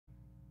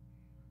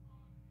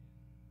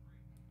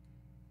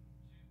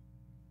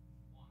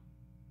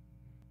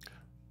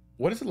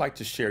What is it like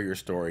to share your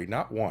story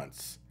not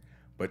once,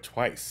 but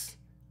twice?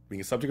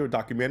 Being a subject of a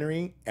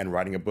documentary and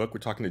writing a book. We're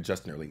talking to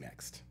Justin Early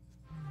next.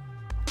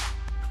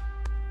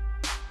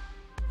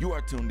 You are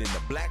tuned in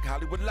to Black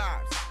Hollywood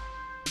Lives.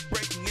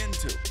 Breaking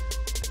into.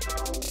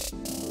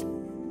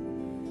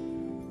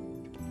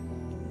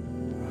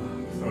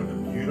 So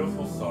the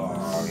beautiful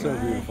song. So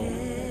beautiful.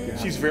 Yeah.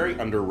 She's very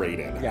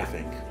underrated, I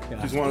think.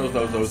 Yeah. She's one of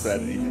those that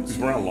who's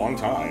been around a long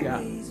time. Yeah.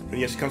 And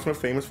yes, she comes from a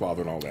famous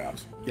father and all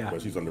that. Yeah.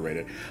 But she's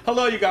underrated.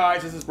 Hello, you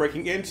guys. This is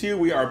Breaking Into.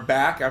 We are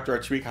back after a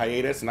 2-week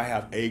hiatus, and I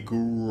have a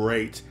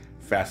great,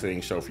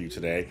 fascinating show for you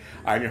today.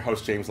 I'm your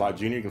host, James Lott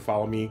Jr. You can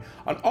follow me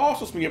on all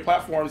social media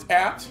platforms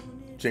at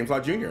James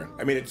Lott Jr.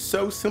 I mean, it's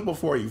so simple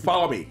for you.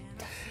 Follow me.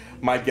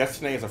 My guest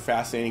today is a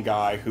fascinating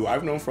guy who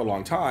I've known for a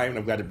long time, and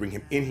I'm glad to bring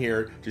him in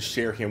here to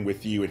share him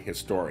with you and his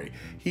story.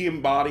 He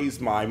embodies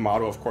my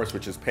motto, of course,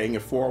 which is paying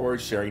it forward,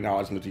 sharing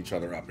knowledge, and lift each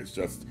other up. It's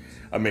just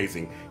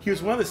amazing. He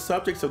was one of the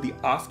subjects of the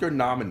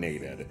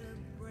Oscar-nominated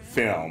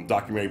film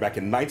documentary back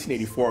in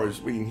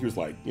 1984. He was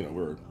like, we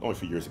were only a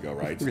few years ago,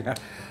 right? Yeah.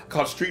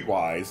 Called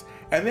Streetwise.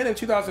 And then in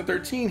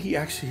 2013, he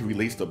actually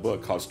released a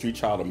book called Street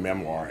Child, a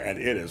Memoir, and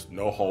it is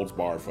no holds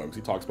barred, folks.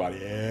 He talks about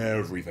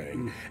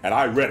everything. And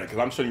I read it, because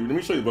let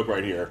me show you the book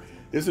right here.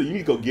 You need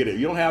to go get it.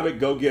 If you don't have it,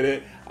 go get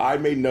it. I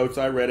made notes,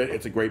 I read it.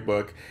 It's a great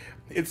book.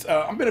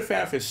 I've been a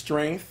fan of his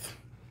strength.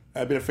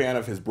 I've been a fan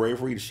of his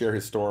bravery to share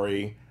his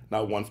story,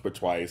 not once but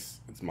twice.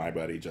 It's my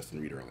buddy,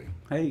 Justin Reed Early.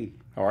 Hey.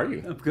 How are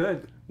you? I'm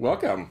good.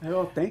 Welcome.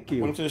 Oh, thank you.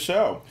 Welcome to the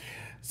show.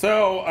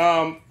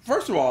 So,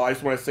 first of all, I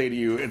just want to say to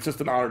you, it's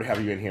just an honor to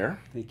have you in here.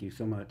 Thank you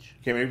so much.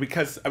 Okay,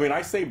 because,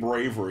 I say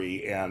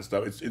bravery and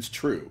stuff, it's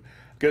true.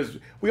 Because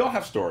we all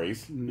have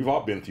stories. We've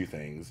all been through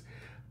things.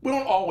 We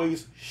don't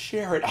always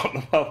share it out in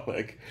the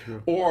public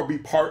or be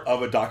part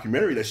of a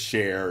documentary that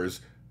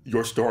shares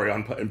your story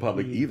in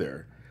public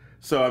either.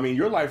 So,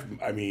 your life,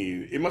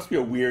 it must be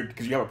a weird,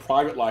 because you have a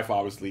private life,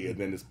 obviously, and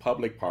then this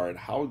public part.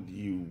 How do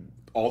you,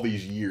 all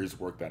these years,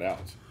 work that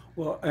out?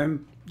 Well,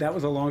 that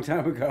was a long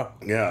time ago.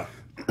 Yeah.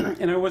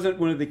 And I wasn't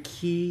one of the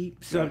key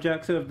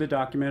subjects of the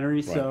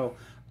documentary, so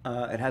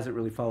it hasn't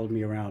really followed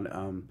me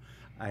around.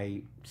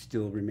 I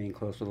still remain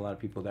close with a lot of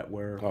people that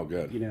were,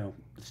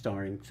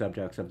 starring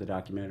subjects of the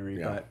documentary.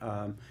 Yeah.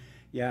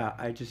 But,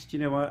 I just,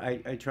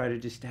 I try to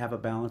just have a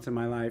balance in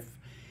my life.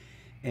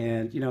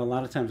 And, a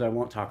lot of times I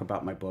won't talk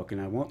about my book, and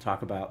I won't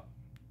talk about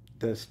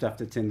the stuff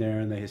that's in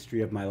there and the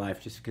history of my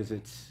life, just because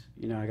it's,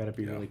 I got to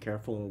be really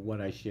careful of what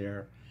I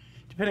share,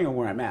 depending on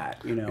where I'm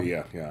at,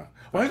 Yeah.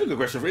 Well, that's a good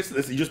question.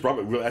 You just brought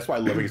it. That's why I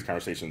love these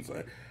conversations.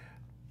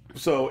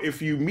 So,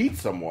 if you meet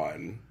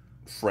someone,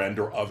 friend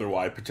or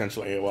otherwise,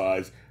 potentially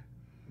otherwise,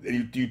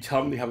 do you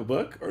tell them they have a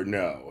book or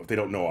no? If they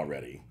don't know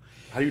already,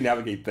 how do you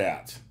navigate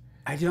that?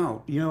 I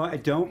don't. I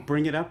don't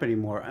bring it up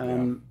anymore.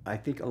 I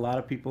think a lot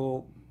of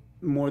people,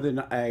 more than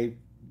I,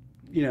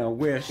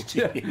 wished,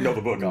 know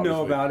the book, obviously.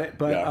 Know about it.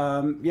 But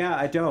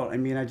I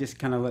don't. I just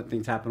kind of let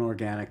things happen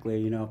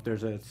organically. If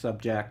there's a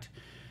subject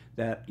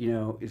that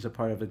is a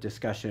part of a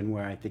discussion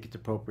where I think it's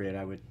appropriate,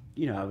 I would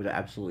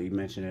absolutely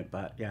mention it.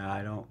 But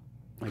I don't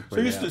like.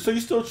 So you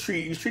still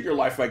treat your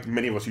life like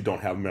many of us who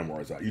don't have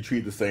memoirs out. You treat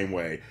it the same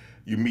way.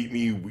 You meet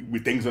me,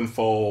 things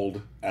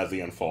unfold as they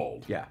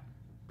unfold. Yeah.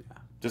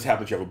 Just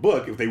happens you have a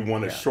book. If they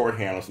want to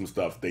shorthand on some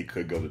stuff, they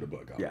could go to the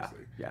book,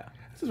 obviously. Yeah.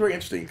 This is very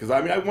interesting, because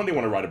I one day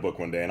want to write a book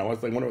one day, and I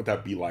was like, wonder what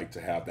that'd be like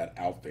to have that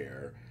out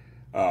there.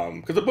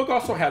 Because the book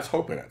also has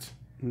hope in it,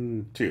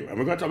 too. And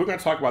we're going to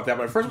talk about that.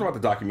 But first about the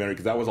documentary,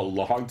 because that was a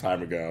long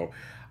time ago.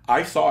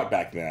 I saw it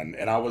back then,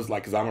 and I was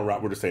like, because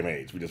we're the same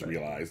age, we just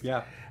realized.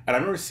 Yeah. And I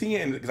remember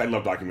seeing it, because I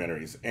love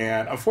documentaries.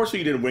 And unfortunately,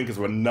 you didn't win because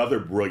of another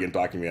brilliant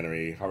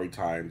documentary, Harvey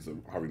Times of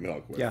Harvey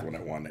Milk was the one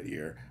that won that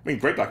year.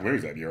 Great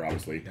documentaries that year,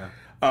 obviously.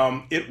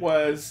 Yeah. It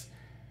was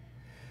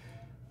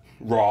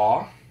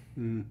raw.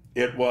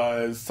 It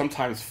was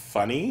sometimes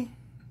funny.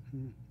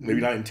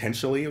 Maybe not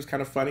intentionally. It was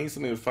kind of funny.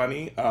 Something was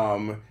funny.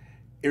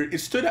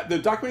 It stood out. The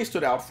documentary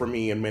stood out for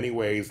me in many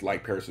ways,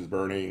 like Paris is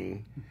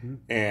Burning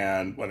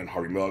and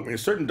Harvey Milk.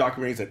 There's certain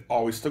documentaries that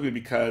always stuck with me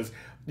because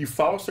you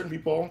follow certain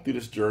people through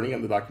this journey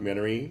in the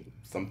documentary.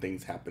 Some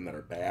things happen that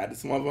are bad.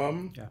 Some of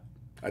them. Yeah.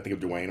 I think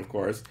of Dwayne, of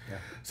course. Yeah.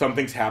 Some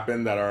things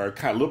happen that are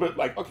kind of a little bit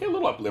like, okay, a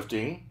little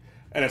uplifting.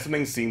 And then some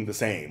things seem the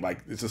same.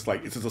 It's just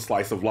a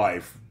slice of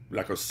life,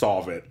 like a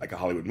solve it, like a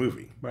Hollywood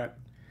movie. Right.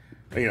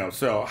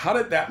 So how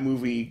did that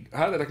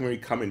documentary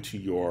come into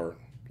your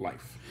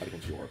life? How did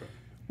it come into your orbit?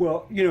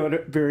 Well, at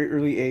a very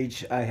early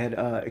age, I had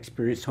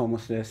experienced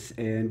homelessness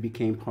and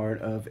became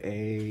part of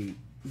a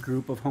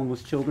group of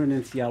homeless children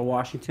in Seattle,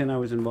 Washington. I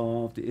was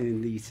involved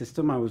in the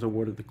system. I was a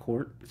ward of the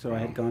court. So I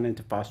had gone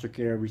into foster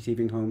care,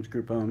 receiving homes,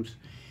 group homes,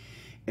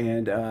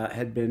 and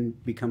had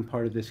become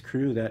part of this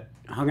crew that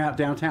hung out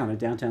in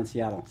downtown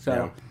Seattle.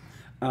 So,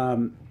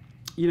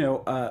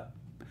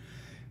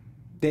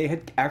 they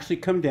had actually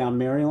come down.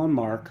 Mary Ellen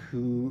Mark,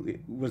 who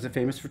was a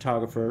famous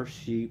photographer,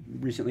 she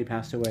recently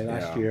passed away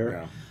last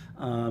year.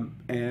 Yeah.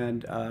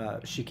 And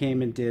she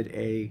came and did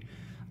a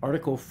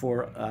article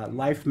for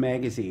Life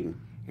magazine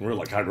We're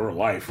like kind of real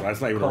life.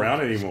 That's not even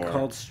around anymore. It's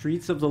called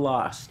Streets of the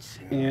Lost,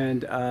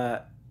 and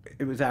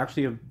it was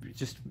actually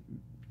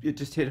it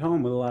just hit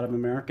home with a lot of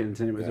Americans,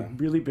 and it was a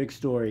really big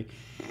story.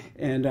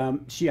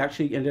 And she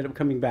actually ended up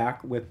coming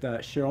back with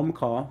Cheryl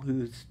McCall,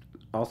 who's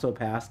also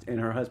passed, and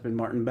her husband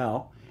Martin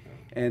Bell,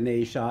 and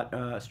they shot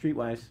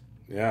Streetwise.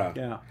 Yeah.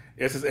 Yeah.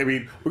 It's just, I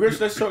mean,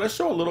 let's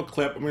show a little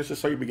clip. I'm going to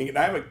just show you the beginning.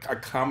 I have a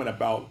comment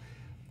about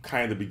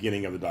kind of the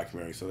beginning of the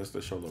documentary, so let's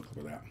show a little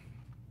clip of that.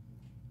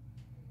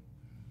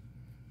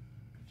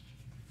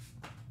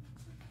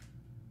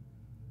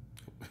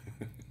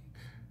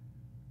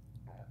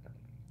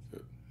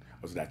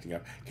 Was it acting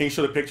up? Can you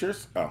show the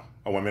pictures? Oh,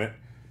 1 minute.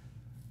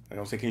 I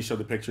don't say, can you show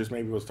the pictures?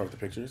 Maybe we'll start with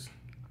the pictures.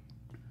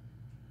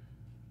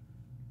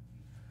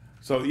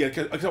 So yeah,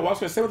 what I was going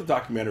to say with the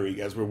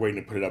documentary, as we're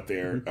waiting to put it up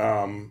there,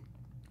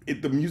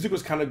 the music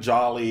was kind of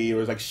jolly. It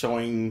was like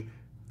showing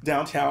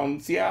downtown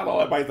Seattle.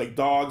 Everybody's like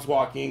dogs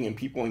walking and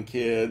people and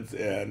kids,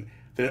 and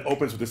then it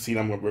opens with the scene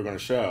we're going to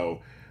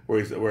show,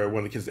 where one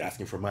of the kids is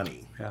asking for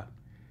money. Yeah.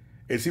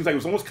 It seems like it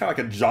was almost kind of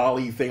like a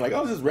jolly thing, like,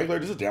 oh, this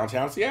is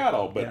downtown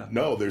Seattle. But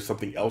no, there's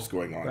something else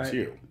going on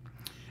too.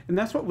 And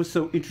that's what was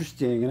so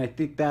interesting, and I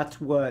think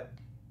that's what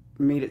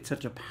made it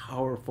such a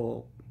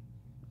powerful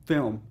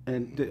film.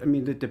 And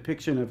the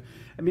depiction of,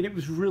 it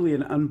was really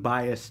an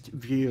unbiased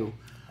view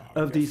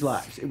of these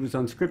lives. It was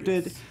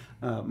unscripted.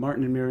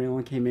 Martin and Mary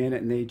Ellen came in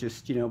and they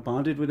just,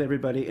 bonded with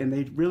everybody, and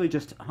they really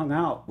just hung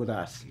out with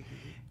us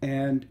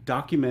and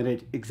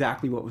documented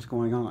exactly what was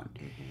going on.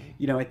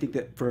 I think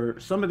that for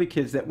some of the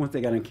kids that once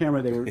they got on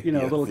camera, they were, a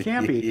little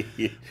campy,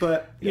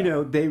 but,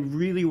 they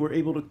really were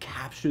able to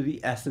capture the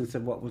essence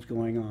of what was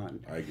going on.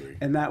 I agree.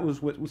 And that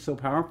was what was so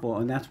powerful,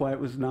 and that's why it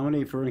was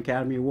nominated for an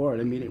Academy Award.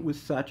 It was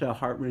such a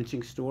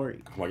heart-wrenching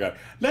story. Oh my God.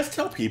 Let's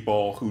tell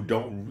people who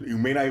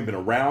may not have been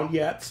around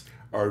yet,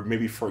 or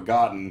maybe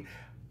forgotten.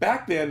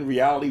 Back then,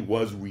 reality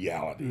was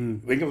reality.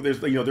 Think of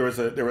there was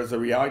a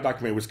reality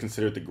documentary which was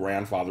considered the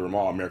grandfather of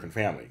all American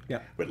Family,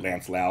 with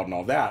Lance Loud and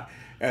all that.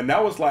 And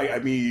that was like,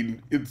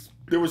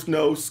 there were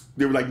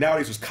like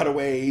nowadays there's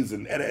cutaways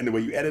and the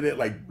way you edit it,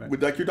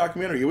 with like your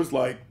documentary, it was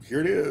like, here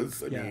it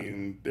is.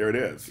 There it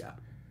is. Yeah.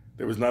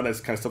 There was none of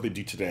this kind of stuff they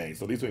do today.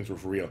 So these things were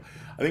for real.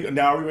 I think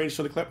now are we ready to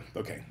show the clip?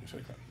 Okay, show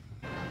the clip.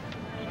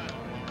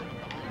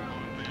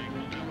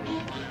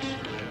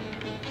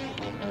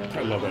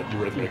 I love that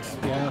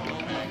rhythmics. Yeah.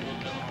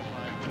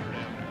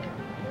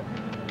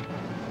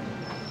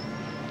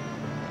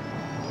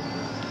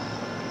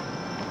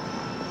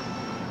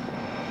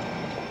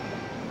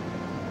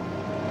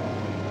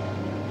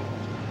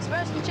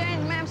 Special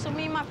change, ma'am, so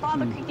me and my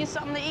father could get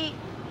something to eat.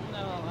 No,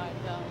 I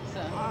don't,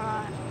 son. All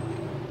right.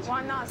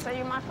 Why not? Say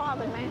you're my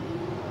father, man.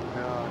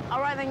 No. All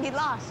right, then get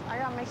lost. I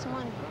gotta make some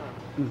money.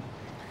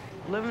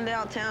 Living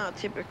downtown, a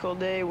typical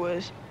day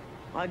was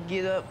I'd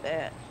get up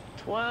at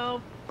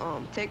 12,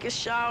 take a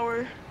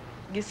shower,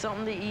 get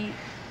something to eat.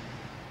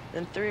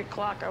 Then 3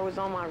 o'clock, I was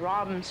on my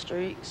robbing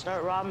streak,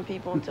 start robbing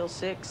people until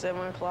 6,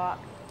 7 o'clock.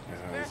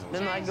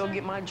 Then I'd go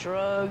get my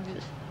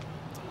drugs,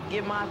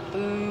 get my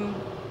food,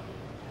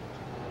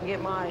 get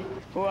my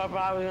whoever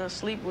I was gonna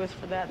sleep with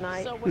for that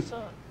night. So what's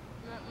up?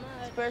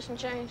 Spare some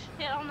change.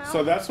 Hell no.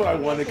 So that's what I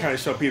wanted to kind of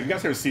show people. If you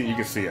guys haven't seen it, you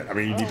can see it. You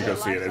need to go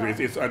see it. You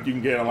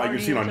can get it you can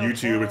see it on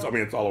YouTube.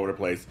 It's all over the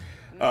place.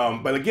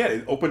 But again,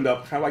 it opened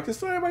up kind of like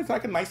this. It's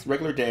like a nice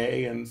regular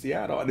day in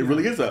Seattle, and it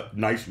really is a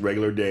nice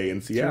regular day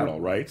in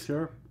Seattle, right?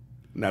 Sure.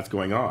 And that's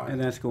going on.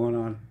 And that's going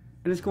on,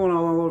 and it's going on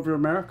all over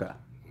America.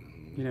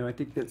 I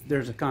think that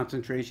there's a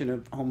concentration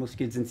of homeless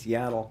kids in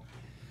Seattle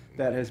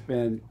that has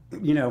been,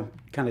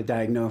 kind of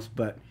diagnosed,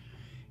 but,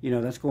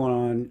 that's going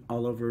on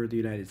all over the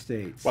United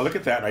States. Well, look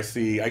at that. I used to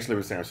live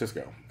in San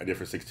Francisco. I did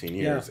for 16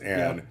 years,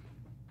 and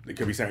it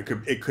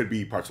could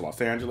be parts of Los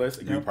Angeles.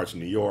 It could be parts of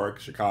New York,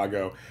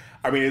 Chicago.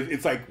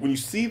 It's like when you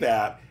see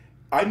that,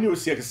 I knew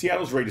because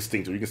Seattle's very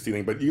distinctive. You can see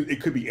things, but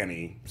it could be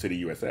any city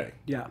USA.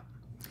 Yeah.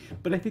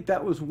 But I think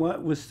that was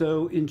what was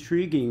so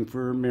intriguing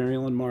for Mary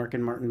Ellen, Mark,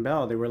 and Martin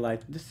Bell. They were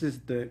like, this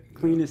is the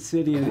cleanest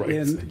city in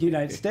the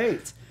United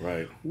States.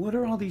 Right. What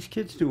are all these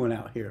kids doing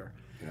out here?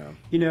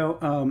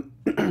 Yeah.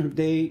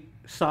 They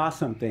saw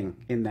something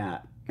in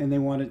that, and they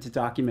wanted to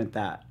document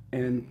that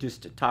and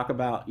just to talk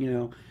about,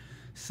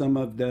 some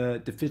of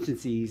the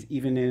deficiencies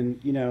even in,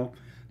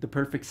 the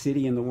perfect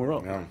city in the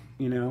world. Yeah.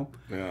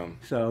 Yeah.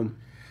 So...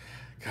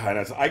 God,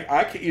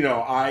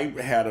 I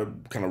had a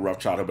kind of rough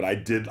childhood, but I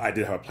did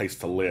have a place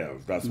to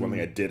live. That's one thing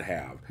I did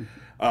have,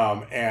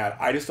 and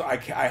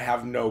I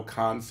have no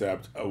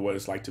concept of what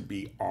it's like to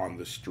be on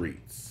the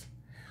streets,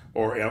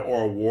 or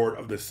a ward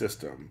of the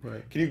system.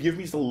 Right. Can you give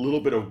me just a little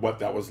bit of what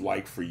that was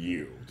like for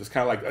you? Just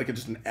kind of like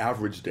just an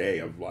average day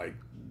of what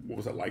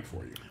was that like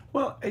for you?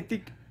 Well, I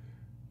think,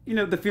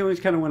 the feelings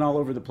kind of went all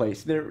over the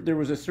place. There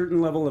was a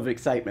certain level of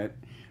excitement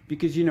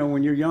because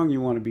when you're young, you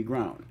want to be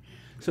grown.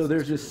 So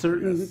there's a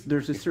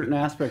certain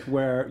aspect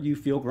where you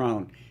feel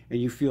grown and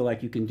you feel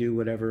like you can do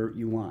whatever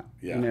you want.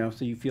 Yeah.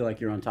 So you feel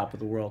like you're on top of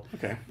the world.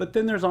 Okay. But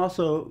then there's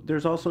also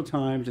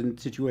times and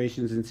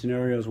situations and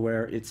scenarios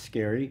where it's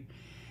scary,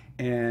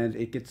 and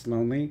it gets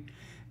lonely,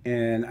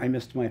 and I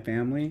missed my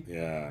family.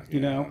 Yeah. You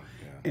know,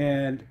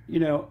 and you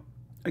know,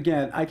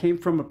 again, I came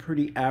from a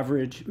pretty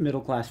average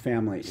middle class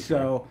family,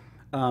 so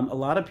a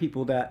lot of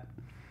people that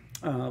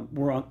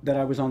that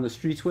I was on the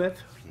streets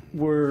with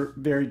were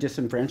very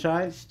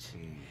disenfranchised,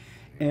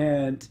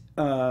 and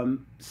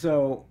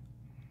so,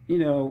 you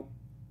know,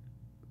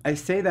 I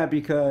say that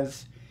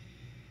because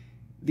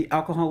the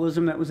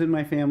alcoholism that was in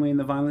my family and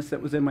the violence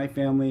that was in my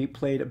family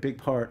played a big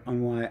part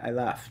on why I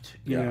left.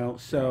 You know,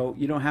 so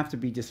you don't have to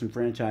be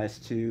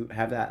disenfranchised to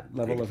have that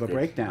level of a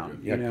breakdown.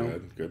 Yeah, you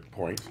know? good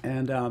point.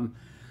 And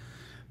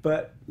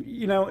but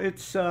you know,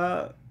 it's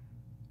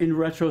in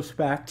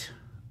retrospect,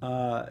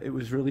 it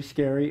was really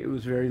scary. It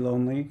was very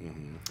lonely.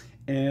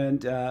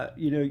 And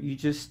you know,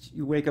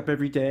 you wake up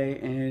every day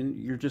and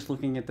you're just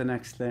looking at the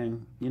next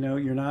thing. You know,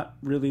 you're not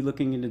really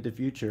looking into the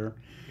future.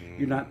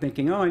 You're not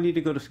thinking, oh, I need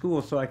to go to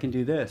school so I can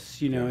do this.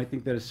 You know, I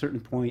think that at a certain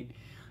point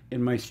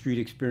in my street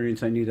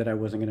experience, I knew that I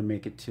wasn't going to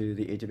make it to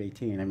the age of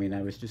 18. I mean,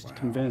 I was just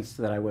convinced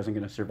that I wasn't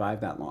going to survive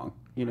that long.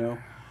 You know,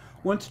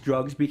 once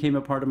drugs became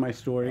a part of my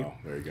story,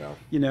 there you go.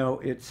 You know,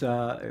 it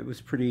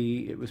was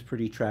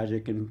pretty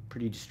tragic and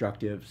pretty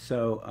destructive.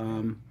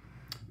 So.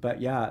 But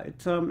yeah,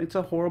 it's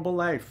a horrible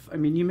life. I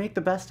mean, you make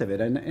the best of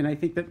it, and I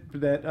think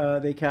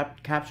that they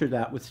captured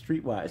that with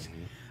Streetwise.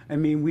 I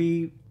mean,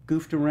 we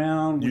goofed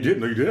around. You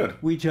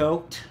did. We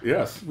joked.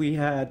 Yes. We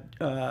had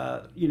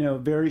you know,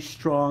 very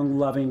strong,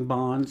 loving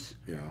bonds.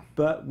 Yeah.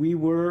 But we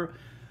were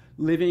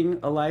living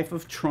a life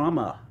of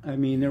trauma. I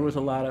mean, there was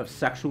a lot of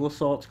sexual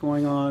assaults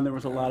going on. There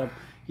was a lot of,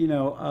 you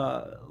know,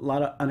 a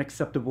lot of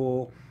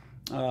unacceptable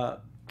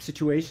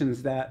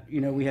situations that,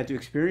 you know, we had to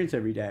experience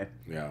every day.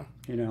 Yeah.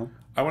 You know.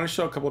 I want to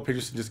show a couple of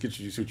pictures and just get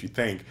you to see what you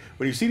think.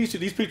 When you see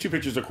these two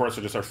pictures, of course,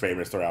 are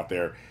famous. They're out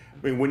there.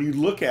 I mean, when you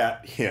look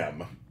at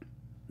him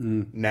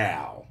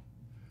now,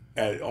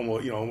 at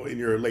almost, you know, in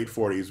your late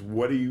 40s,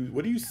 what do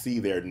you see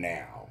there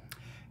now?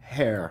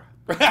 Hair.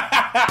 You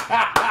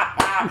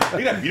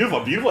got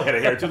beautiful head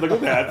of hair too. Look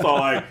at that. It's all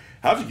like,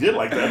 how'd you get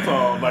like that? It's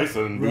all nice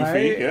and goofy.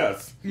 Right?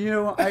 Yes. You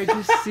know, I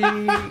just see.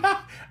 And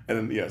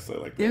then, yes, I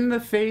like that. In the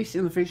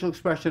facial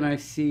expression, I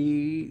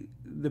see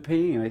the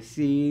pain. I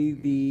see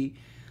the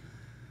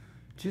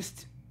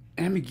just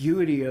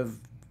ambiguity of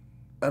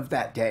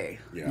that day.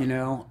 Yeah. You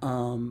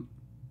know,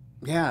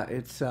 yeah,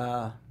 it's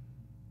a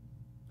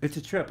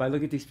trip. I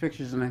look at these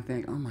pictures and I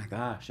think, oh my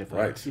gosh, if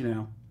I, you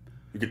know,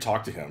 you could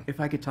talk to him.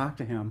 If I could talk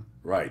to him.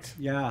 Right.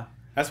 Yeah.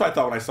 That's what I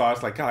thought when I saw it. I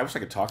was like, God, I wish I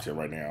could talk to him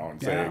right now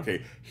and say,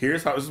 okay,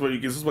 here's how this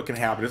is what can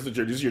happen. This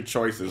is your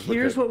choices.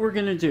 Here's what we're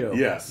gonna do.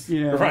 Yes.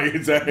 You know? Right.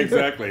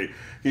 Exactly. Can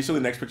you show the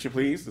next picture,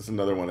 please? This is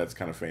another one that's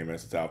kind of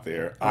famous. It's out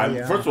there.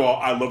 First of all,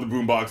 I love the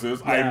boom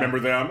boxes. I remember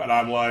them, and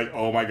I'm like,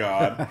 oh my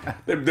God,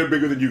 they're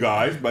bigger than you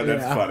guys, but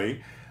that's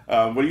funny.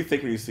 What do you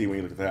think when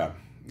you look at that?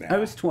 Now? I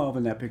was 12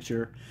 in that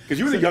picture. Because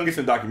you were the youngest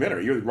in the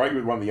documentary. You were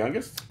one of the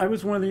youngest? I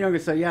was one of the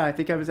youngest. So yeah, I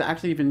think I was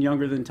actually even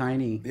younger than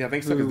Tiny. Yeah, I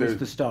think so. Who was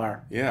the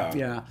star. Yeah.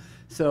 Yeah.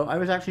 So I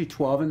was actually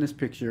 12 in this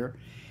picture.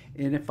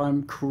 And if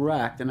I'm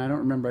correct, and I don't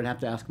remember, I'd have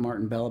to ask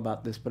Martin Bell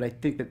about this, but I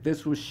think that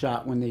this was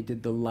shot when they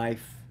did the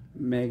Life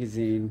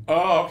magazine.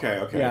 Oh,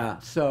 okay. Yeah.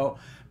 So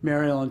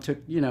Mary Ellen took,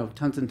 you know,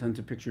 tons and tons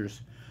of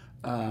pictures.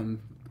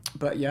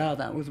 But yeah,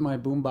 that was my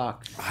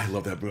boombox. I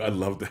love that. I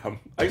love them.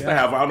 I used to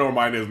have. I don't know where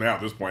mine is now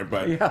at this point,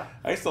 but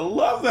I used to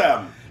love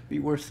them. Be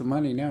worth some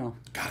money now.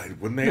 God,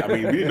 wouldn't they? I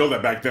mean, we didn't know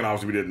that back then.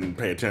 Obviously, we didn't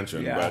pay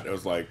attention. But it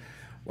was like,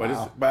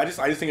 wow. But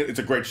I just think it's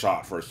a great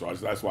shot. First of all,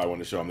 that's why I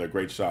wanted to show them. They're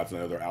great shots,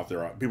 and they're out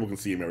there. People can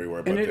see them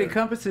everywhere. And it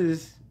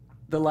encompasses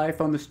the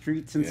life on the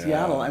streets in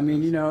Seattle. I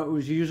mean, you know, it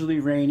was usually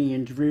rainy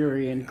and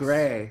dreary and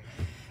gray,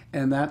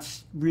 and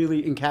that's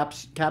really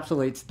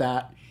encapsulates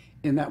that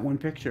in that one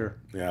picture.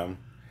 Yeah.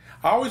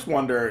 I always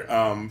wonder,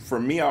 for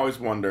me, I always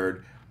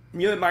wondered,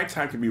 you know, the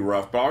nighttime can be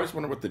rough, but I always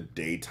wonder what the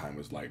daytime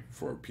was like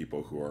for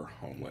people who are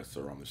homeless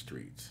or on the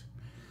streets.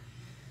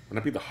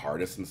 Wouldn't that be the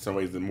hardest in some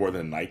ways, more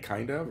than night,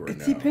 kind of? Or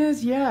it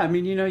depends, yeah. I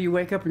mean, you know, you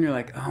wake up and you're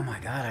like, oh my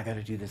God, I got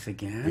to do this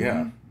again.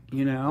 Yeah.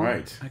 You know?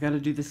 Right. I got to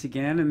do this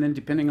again. And then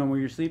depending on where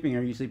you're sleeping,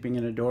 are you sleeping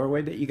in a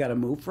doorway that you got to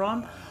move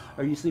from?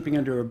 Are you sleeping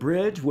under a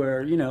bridge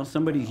where, you know,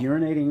 somebody's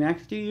urinating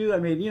next to you? I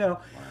mean, you know,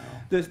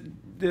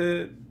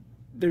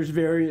 there's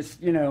various,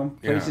 you know,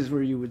 places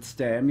where you would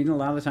stay. I mean, a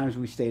lot of times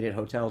we stayed at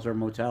hotels or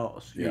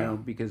motels, you know,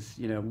 because,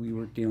 you know, we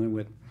were dealing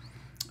with,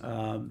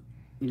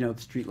 you know,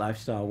 the street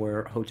lifestyle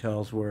where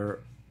hotels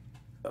were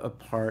a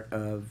part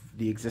of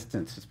the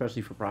existence,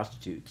 especially for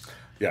prostitutes.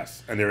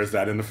 Yes, and there is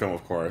that in the film,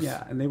 of course.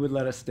 Yeah, and they would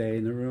let us stay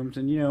in the rooms.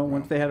 And, you know,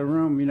 once they had a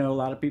room, you know, a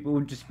lot of people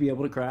would just be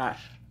able to crash.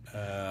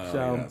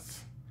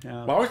 Yes.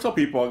 Yeah. Well, I always tell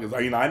people, because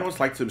I know it's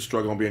like to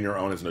struggle and being your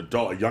own as an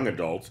adult, a young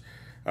adult.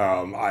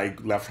 I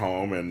left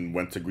home and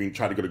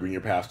tried to go to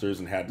Greenyer Pastures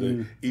and had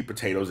to eat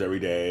potatoes every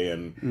day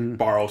and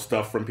borrow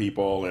stuff from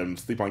people and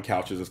sleep on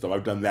couches and stuff.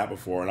 I've done that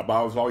before. And I've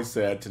always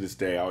said, to this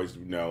day, I always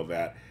know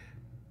that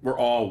we're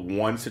all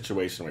one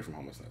situation away from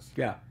homelessness.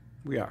 Yeah,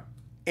 we are.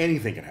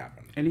 Anything can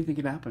happen. Anything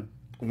can happen.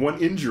 One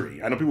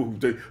injury. I know people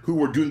who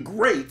were doing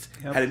great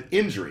had an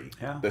injury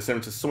that sent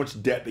them to so much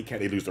debt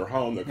they lose their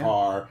home, their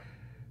car.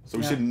 So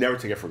we should never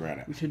take it for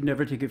granted. We should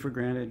never take it for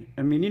granted.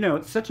 I mean,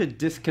 it's such a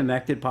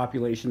disconnected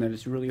population that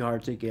it's really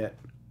hard to get,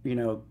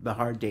 the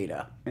hard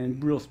data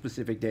and real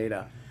specific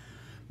data.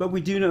 But we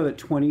do know that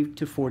 20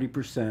 to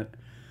 40%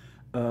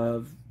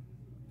 of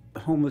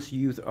homeless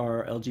youth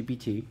are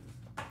LGBT.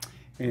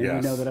 And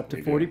Yes, we know that up to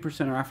we do.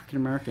 40% are African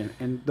American.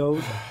 And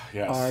those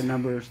Yes. are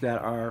numbers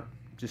that are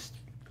just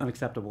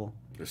unacceptable.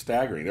 They're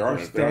staggering. They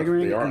They're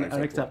staggering they are and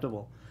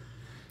unacceptable. unacceptable.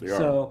 They are.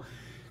 So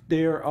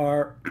there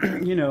are,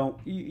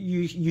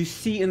 you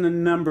see in the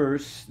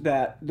numbers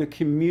that the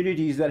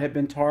communities that have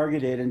been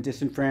targeted and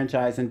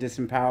disenfranchised and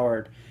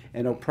disempowered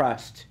and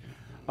oppressed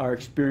are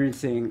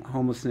experiencing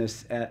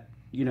homelessness at,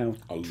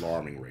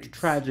 alarming rates.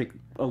 tragic,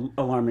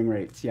 alarming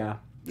rates. Yeah.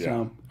 Yeah,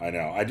 So, I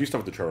know. I do stuff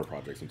with the Trevor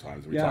Project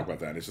sometimes. We Yeah. talk about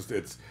that. And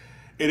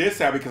it is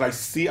sad because I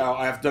see.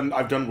 I've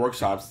done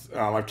workshops.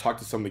 I've talked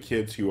to some of the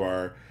kids who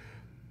are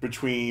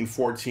between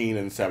 14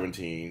 and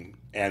 17,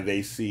 and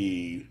they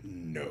see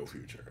no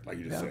future, like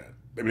you just said.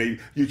 I mean,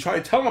 you try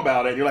to tell them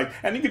about it, and you're like,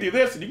 and you can do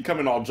this, and you can come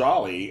in all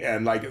jolly,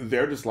 and like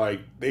they're just like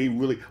they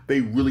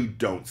really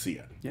don't see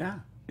it. yeah,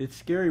 it's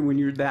scary when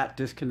you're that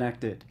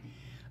disconnected.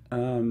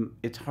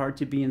 It's hard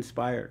to be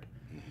inspired.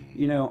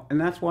 And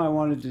that's why I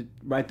wanted to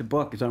write the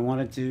book, is I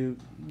wanted to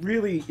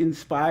really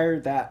inspire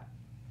that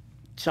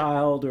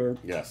child or,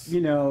 Yes.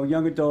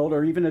 young adult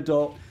or even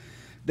adult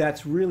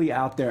that's really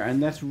out there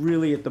and that's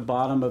really at the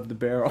bottom of the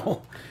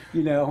barrel,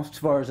 as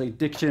far as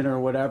addiction or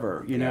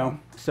whatever, Yeah.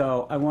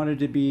 So I wanted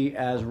to be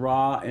as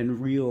raw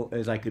and real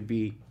as I could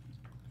be.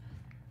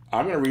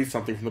 I'm going to read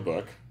something from the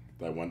book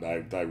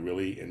that I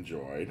really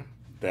enjoyed.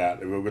 We're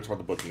going to talk about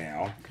the book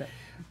now.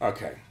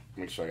 Okay.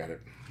 Make sure I got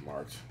it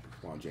marked.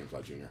 Come on, James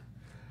Lott Jr.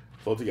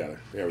 Pull it together.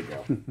 There we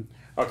go.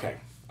 Okay.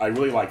 I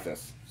really like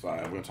this, so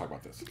I'm going to talk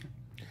about this.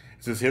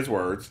 This is his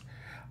words.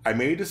 I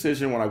made a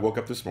decision when I woke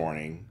up this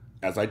morning,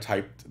 as I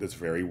typed this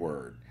very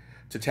word,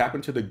 to tap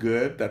into the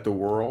good that the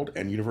world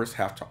and universe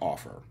have to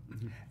offer,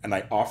 and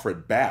I offer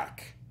it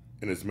back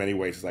in as many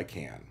ways as I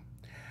can.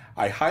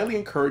 I highly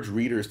encourage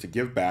readers to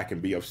give back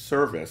and be of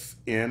service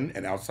in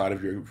and outside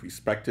of your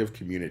respective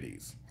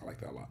communities. I like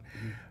that a lot.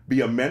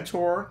 Be a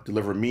mentor,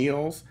 deliver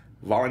meals,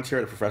 volunteer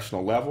at a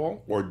professional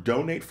level, or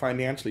donate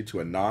financially to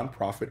a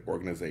nonprofit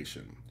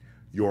organization.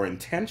 Your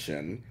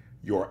intention,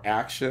 your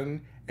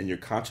action, and your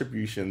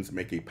contributions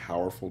make a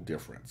powerful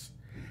difference.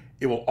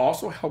 It will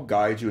also help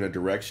guide you in a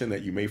direction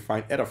that you may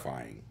find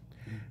edifying.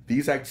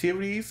 These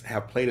activities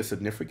have played a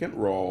significant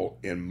role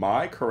in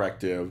my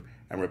corrective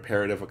and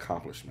reparative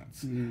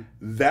accomplishments.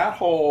 That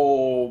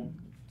whole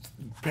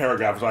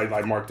paragraph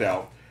I marked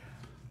out,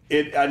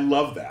 I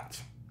love that.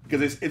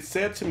 Because it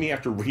said to me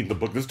after reading the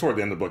book, this is toward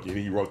the end of the book,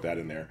 you wrote that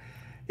in there.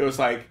 It was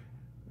like,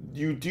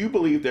 you do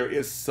believe there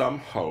is some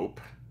hope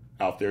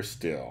out there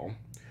still.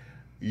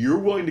 You're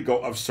willing to go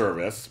of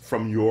service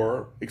from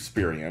your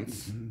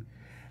experience.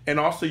 And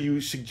also you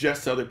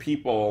suggest to other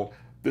people,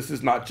 this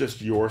is not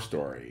just your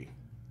story.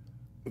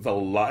 There's a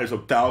lot,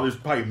 there's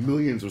probably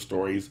millions of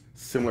stories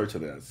similar to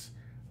this.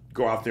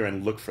 Go out there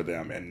and look for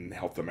them and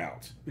help them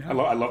out. Yeah.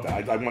 I love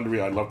that. I wanted to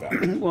read. I love that.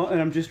 Well, and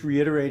I'm just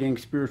reiterating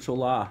spiritual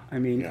law. I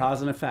mean, Yeah.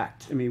 cause and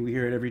effect. I mean, we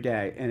hear it every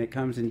day, and it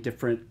comes in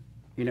different,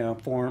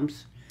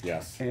 forms.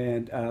 Yes.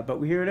 And but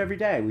we hear it every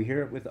day. We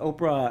hear it with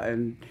Oprah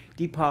and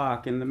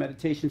Deepak and the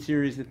meditation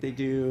series that they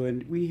do,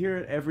 and we hear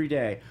it every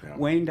day. Yeah.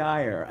 Wayne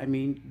Dyer. I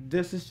mean,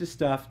 this is just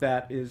stuff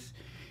that is,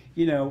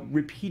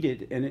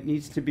 repeated, and it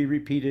needs to be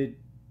repeated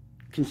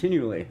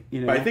continually.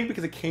 But I think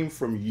because it came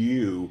from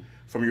you,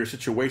 from your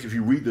situation, if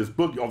you read this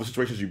book, all the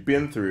situations you've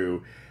been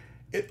through,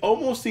 it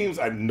almost seems,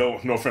 no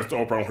offense to Oprah,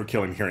 I don't want her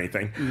killing me or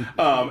anything.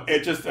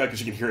 It just, because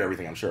she can hear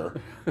everything, I'm sure.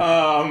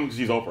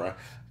 She's Oprah.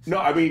 No,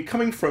 I mean,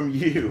 coming from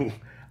you,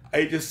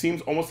 it just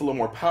seems almost a little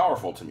more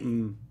powerful to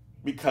me.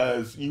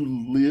 Because you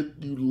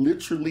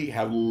literally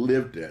have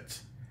lived it,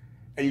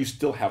 and you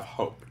still have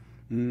hope.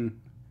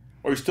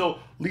 Or you're still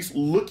at least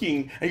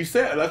looking, and you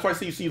said, that's why I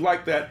say you see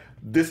like that,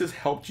 this has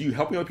helped you,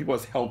 helping other people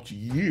has helped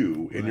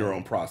you in your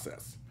own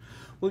process.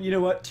 Well, you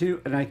know what,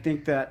 too? And I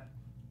think that,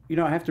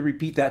 I have to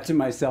repeat that to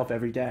myself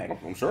every day.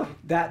 I'm sure.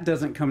 That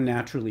doesn't come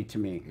naturally to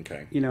me.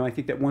 Okay. I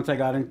think that once I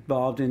got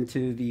involved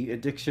into the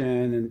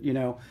addiction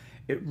and,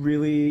 it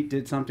really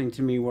did something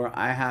to me where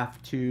I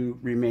have to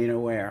remain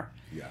aware.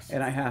 Yes.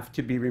 And I have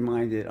to be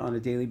reminded on a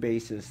daily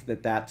basis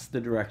that that's the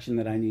direction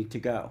that I need to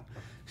go.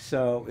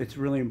 So it's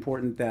really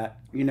important that,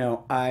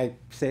 I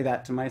say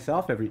that to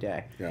myself every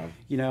day. Yeah.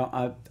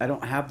 I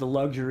don't have the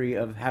luxury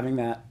of having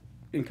that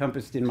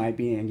encompassed in my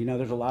being.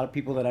 There's a lot of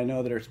people that I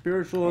know that are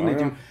spiritual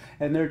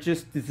and they're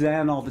just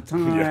zen all the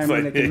time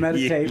and they can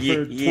meditate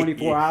for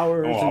 24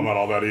 hours. Oh, I'm not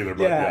all that either,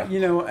 but yeah.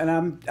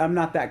 And I'm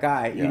not that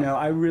guy. Yeah.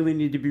 I really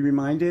need to be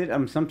reminded.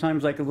 I'm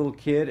sometimes like a little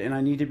kid and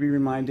I need to be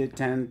reminded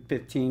 10,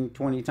 15,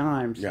 20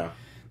 times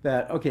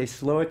that, okay,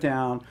 slow it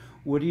down.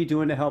 What are you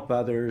doing to help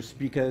others?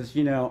 Because,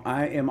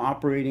 I am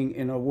operating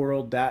in a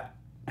world that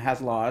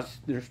has laws.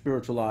 There's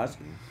spiritual laws.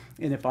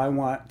 And if I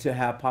want to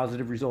have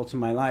positive results in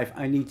my life,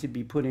 I need to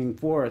be putting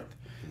forth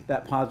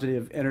that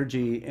positive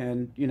energy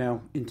and,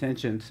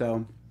 intention.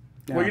 So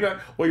Well, you're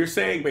not. Well, you're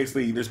saying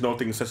basically there's no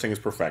thing such thing as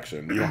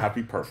perfection. You don't have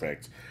to be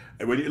perfect.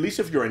 At least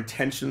if your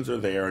intentions are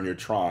there and you're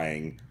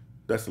trying,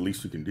 that's the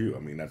least you can do. I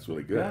mean, that's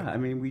really good. Yeah, I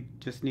mean, we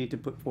just need to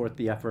put forth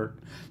the effort,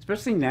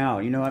 especially now.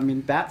 You know, I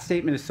mean, that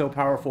statement is so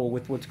powerful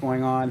with what's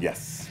going on.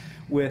 Yes.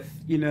 With,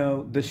 you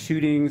know, the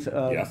shootings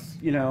of, Yes.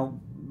 you know,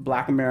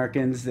 Black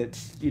Americans.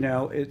 That's, you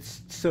know,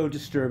 it's so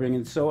disturbing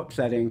and so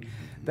upsetting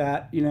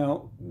that, you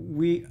know,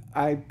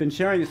 I've been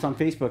sharing this on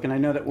Facebook, and I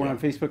know that we're on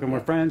Facebook and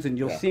we're friends, and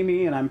you'll see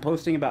me, and I'm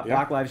posting about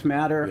Black Lives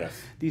Matter.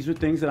 Yes. These are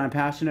things that I'm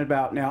passionate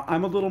about. Now,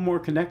 I'm a little more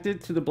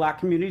connected to the Black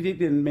community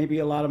than maybe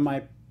a lot of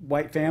my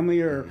white family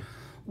or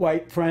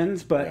white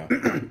friends, but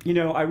you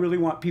know, I really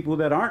want people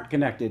that aren't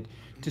connected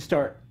to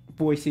start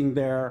voicing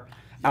their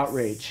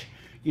outrage.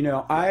 You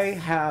know, I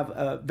have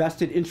a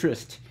vested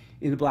interest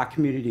in the Black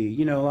community.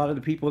 You know, a lot of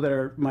the people that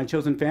are my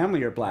chosen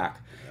family are Black.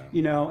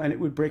 You know, and it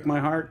would break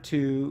my heart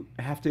to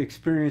have to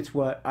experience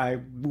what I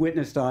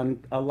witnessed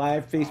on a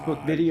live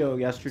Facebook video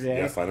yesterday.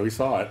 Yes, I know we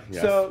saw it.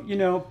 Yes. So, you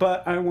know,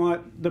 but I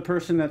want the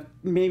person that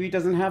maybe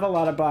doesn't have a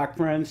lot of Black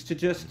friends to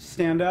just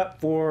stand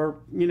up for,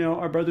 you know,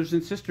 our brothers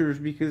and sisters,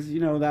 because, you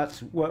know, that's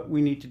what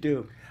we need to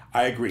do.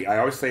 I agree. I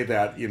always say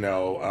that, you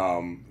know,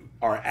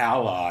 our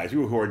allies,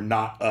 people who are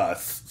not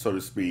us, so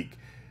to speak,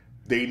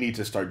 they need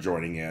to start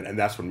joining in, and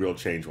that's when real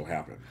change will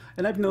happen.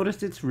 And I've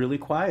noticed it's really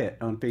quiet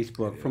on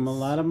Facebook from a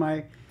lot of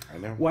my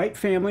know. white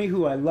family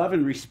who I love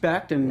and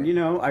respect, and you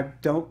know, I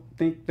don't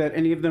think that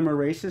any of them are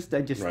racist.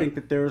 I just think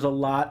that there's a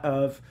lot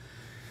of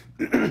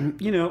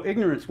you know,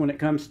 ignorance when it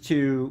comes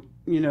to,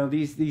 you know,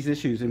 these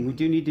issues, and we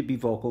do need to be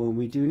vocal, and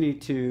we do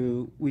need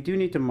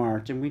to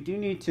march, and we do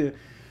need to.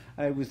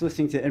 I was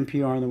listening to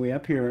NPR on the way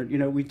up here. You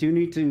know, we do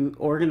need to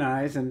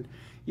organize and,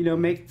 you know,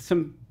 make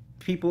some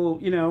people,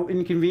 you know,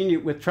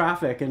 inconvenient with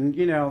traffic, and,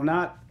 you know,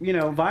 not, you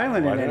know,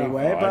 violent in any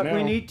way, but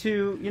we need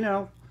to, you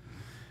know.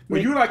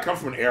 Well, you and I come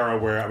from an era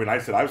where, I mean, I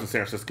said I was in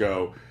San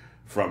Francisco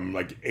from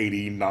like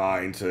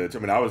 89 to I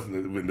mean, I was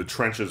in the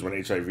trenches when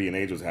HIV and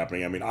AIDS was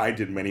happening. I mean, I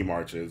did many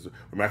marches.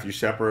 When Matthew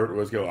Shepard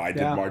was going, I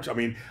did march. I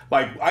mean,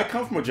 like, I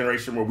come from a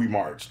generation where we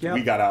marched.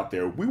 We got out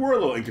there. We were a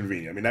little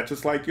inconvenient. I mean, that's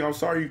just like, you know, I'm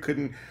sorry you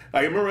couldn't.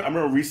 Like, I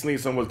remember recently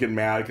someone was getting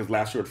mad because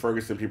last year at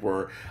Ferguson, people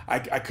were, I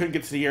couldn't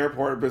get to the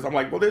airport because I'm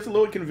like, well, there's a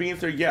little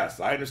inconvenience there. Yes,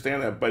 I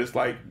understand that, but it's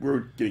like we're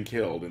getting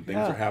killed and things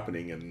are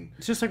happening. And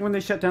it's just like when they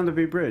shut down the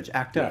Bay Bridge,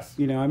 ACT UP.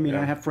 You know, I mean,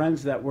 I have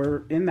friends that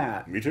were in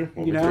that. Me too.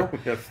 Well, you know,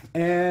 yes.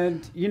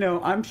 And you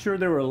know, I'm sure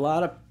there were a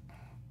lot of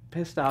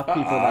pissed off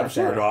people. I'm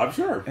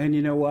sure. And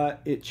you know what?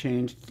 It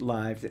changed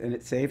lives and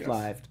it saved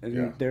lives.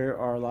 And there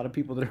are a lot of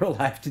people that are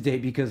alive today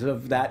because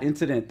of that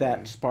incident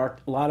that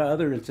sparked a lot of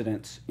other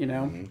incidents. You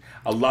know,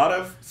 a lot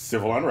of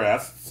civil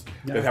unrests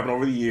that happened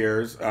over the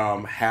years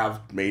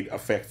have made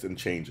effects and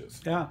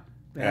changes.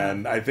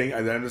 And I think,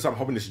 and then I'm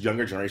hoping this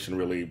younger generation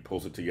really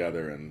pulls it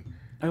together and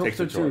takes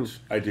the torch.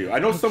 I do. I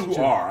know some who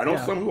are. I know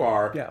some who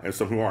are, and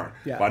some who aren't.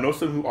 But I know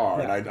some who are,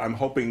 and I'm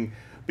hoping,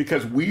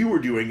 because we were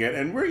doing it,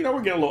 and we're getting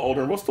a little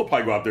older, and we'll still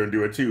probably go out there and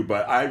do it too.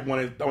 But I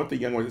want the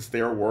young ones. It's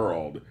their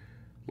world.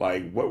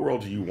 Like, what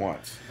world do you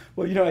want?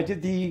 Well, you know, I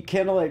did the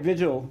candlelight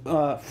vigil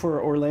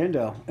for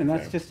Orlando, and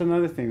that's just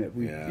another thing that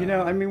we, you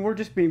know, I mean, we're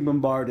just being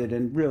bombarded,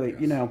 and really,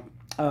 you know,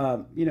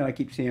 I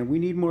keep saying we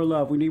need more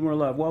love. We need more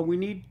love. Well, we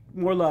need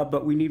more love,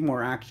 but we need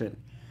more action.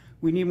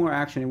 We need more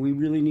action, and we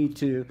really need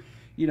to,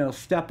 you know,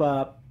 step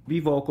up, be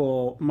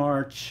vocal,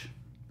 march,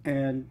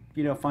 and,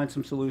 you know, find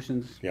some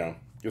solutions.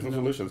 Get some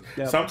solutions.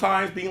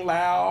 Sometimes being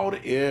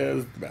loud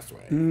is the best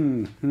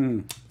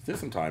way. Just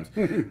sometimes.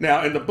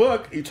 Now, in the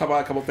book, you talk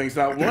about a couple of things.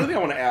 Now, one thing I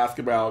want to ask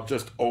about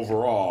just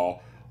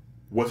overall,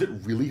 was it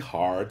really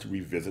hard to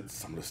revisit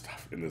some of the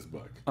stuff in this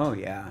book? Oh,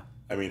 yeah.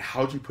 I mean,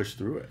 how'd you push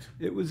through it?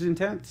 It was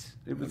intense.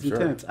 It was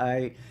intense.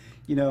 I,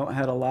 you know,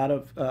 had a lot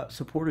of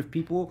supportive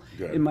people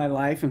in my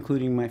life,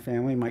 including my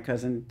family. My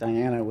cousin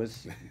Diana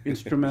was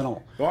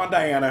instrumental. Go on,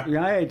 Diana.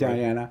 Yeah,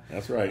 Diana.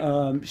 That's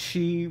right.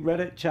 She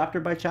read it chapter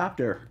by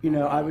chapter. You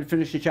know, I would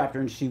finish a chapter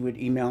and she would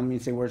email me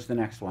and say, "Where's the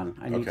next one?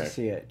 I need to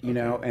see it." You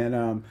know,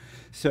 and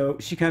so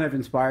she kind of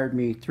inspired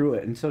me through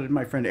it. And so did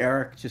my friend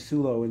Eric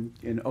Chisulo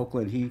in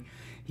Oakland.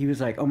 He was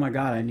like, "Oh my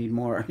God, I need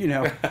more," you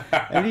know,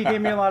 and he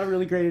gave me a lot of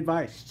really great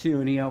advice too,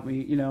 and he helped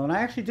me, you know, and I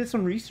actually did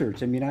some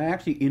research. I mean, I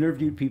actually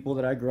interviewed people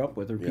that I grew up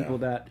with or people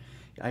that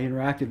I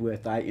interacted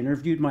with. I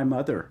interviewed my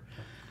mother,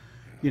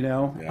 you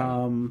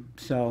know,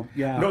 so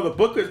yeah. No, the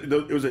book it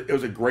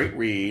was a great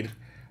read,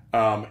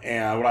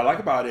 and what I like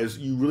about it is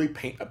you really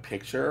paint a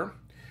picture.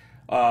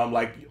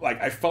 Like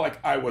I felt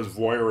like I was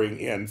voyeuring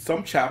in.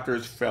 Some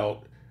chapters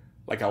felt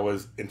like I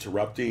was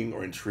interrupting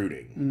or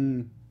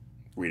intruding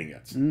reading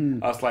it.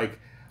 I was like,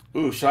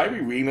 ooh, should I be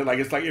reading it? Like,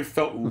 it's like, it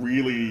felt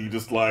really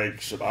just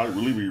like, should I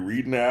really be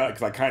reading that?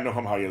 Because I kind of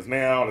know how he is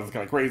now, and it's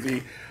kind of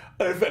crazy.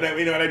 And,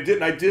 you know,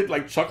 and I did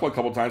like chuckle a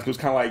couple times, because it was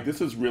kind of like, this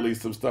is really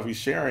some stuff he's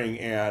sharing,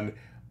 and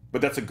But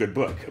that's a good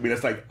book. I mean,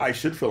 it's like, I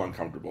should feel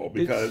uncomfortable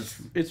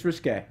because... It's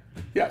risque.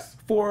 Yes.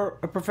 For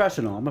a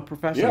professional. I'm a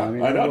professional.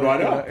 Yeah, I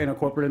know. In a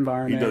corporate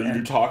environment. You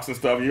do talks and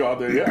stuff, you out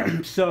there,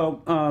 yeah.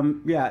 So,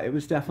 yeah, it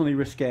was definitely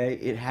risque.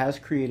 It has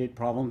created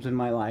problems in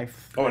my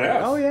life. Oh, it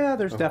has? Oh, yeah,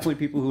 there's definitely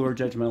people who are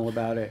judgmental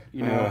about it,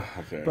 you know.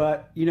 Okay.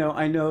 But, you know,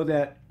 I know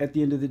that at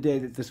the end of the day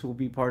that this will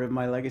be part of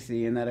my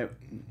legacy and that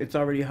it's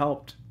already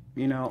helped,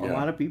 you know, a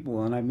lot of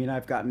people. And, I mean,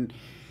 I've gotten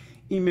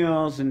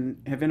emails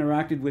and have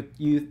interacted with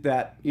youth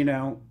that, you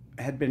know,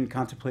 had been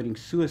contemplating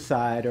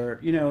suicide or,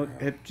 you know,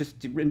 have just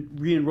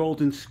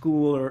re-enrolled in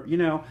school or, you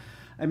know,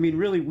 I mean,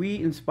 really,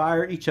 we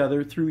inspire each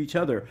other through each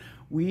other.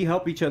 We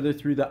help each other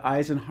through the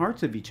eyes and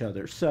hearts of each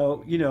other.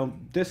 So, you know,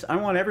 I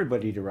want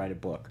everybody to write a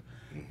book,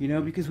 you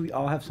know, because we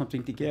all have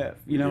something to give,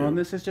 you know, and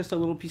this is just a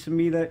little piece of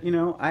me that, you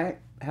know, I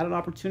had an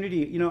opportunity,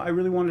 you know, I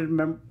really wanted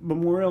to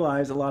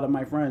memorialize a lot of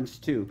my friends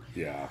too.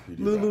 Yeah.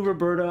 Lulu,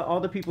 Roberta, all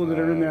the people that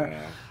are in there.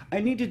 Yeah. I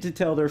needed to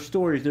tell their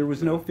stories. There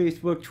was no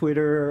Facebook,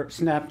 Twitter,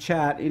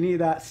 Snapchat, any of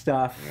that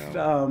stuff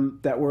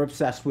that we're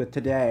obsessed with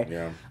today.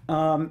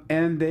 Yeah.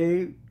 And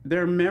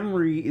their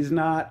memory is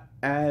not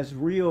as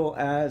real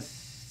as,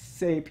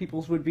 say,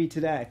 people's would be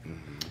today.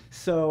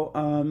 So,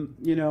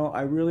 you know,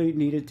 I really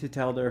needed to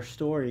tell their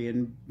story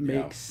and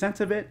make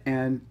sense of it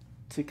and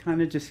to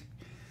kind of just,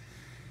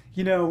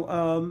 you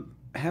know,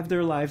 have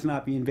their lives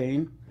not be in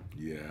vain.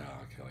 Yeah,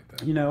 okay, like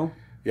that. You know?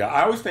 Yeah,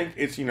 I always think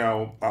it's, you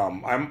know,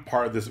 I'm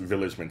part of this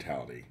village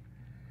mentality.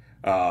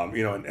 You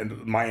know,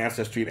 and my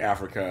ancestry in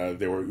Africa,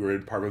 we were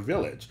part of a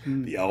village.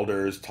 The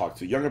elders talked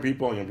to younger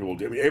people, and young people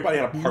did. I mean, everybody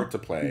had a part to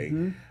play.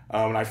 And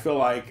I feel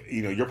like,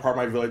 you know, you're part of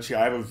my village here.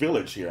 I have a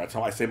village here. That's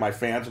how I say my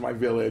fans are my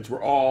village.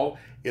 We're all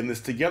in this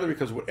together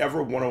because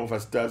whatever one of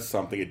us does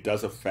something, it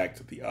does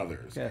affect the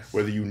others,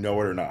 whether you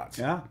know it or not.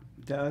 Yeah,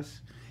 it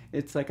does.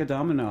 It's like a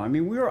domino. I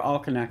mean, we are all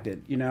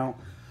connected, you know.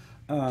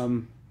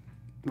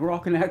 We're all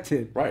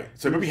connected. Right.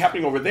 So it may be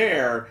happening over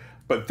there,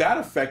 but that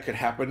effect could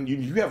happen.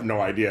 You have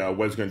no idea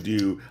what it's going to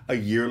do a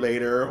year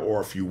later or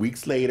a few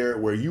weeks later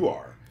where you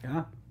are.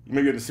 Yeah.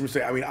 Maybe in the same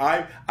say. I mean,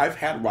 I've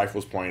had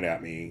rifles pointed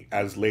at me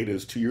as late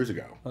as 2 years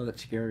ago. Oh,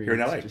 that's scary. Here in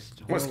LA. One of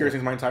the scariest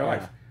things my entire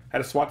life. I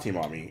had a SWAT team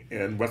on me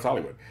in West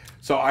Hollywood.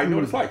 So I know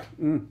what it's like.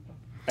 And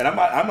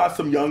I'm not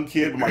some young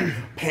kid with my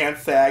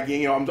pants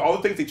sagging. You know, all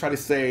the things they try to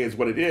say is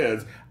what it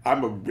is.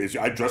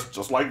 I dressed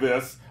just like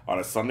this on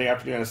a Sunday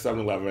afternoon at a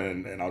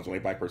 7-Eleven, and I was the only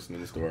black person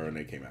in the store, and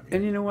they came at me.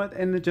 And you know what?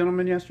 And the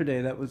gentleman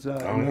yesterday that was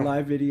in the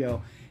live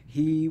video,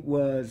 he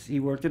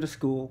worked at a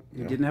school.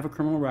 He didn't have a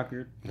criminal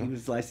record. He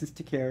was licensed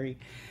to carry.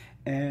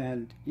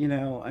 And, you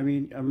know, I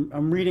mean,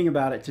 I'm reading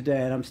about it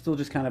today, and I'm still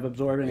just kind of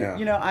absorbing it.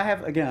 You know, I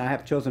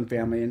have chosen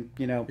family, and,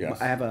 you know,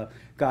 I have a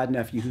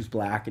godnephew who's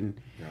black, and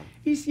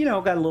he's, you know,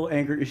 got a little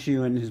anger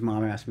issue, and his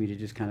mom asked me to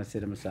just kind of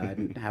sit him aside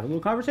and have a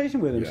little conversation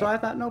with him. So I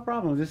thought, no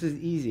problem, this is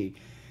easy.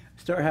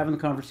 Start having the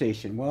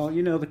conversation. Well,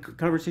 you know, the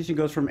conversation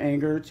goes from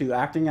anger to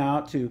acting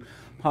out to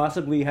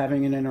possibly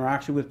having an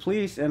interaction with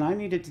police, and I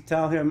needed to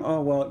tell him, oh,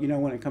 well, you know,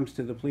 when it comes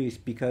to the police,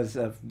 because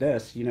of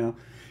this, you know,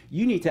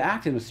 you need to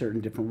act in a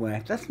certain different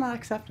way. That's not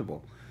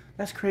acceptable.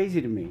 That's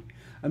crazy to me.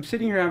 I'm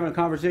sitting here having a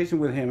conversation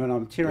with him, and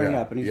I'm tearing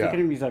up, and he's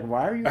looking at me, he's like,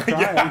 why are you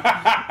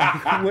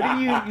crying? What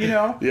are you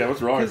know? Yeah,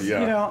 what's wrong with you?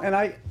 You know, and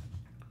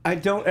I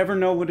don't ever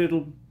know what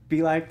it'll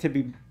be like to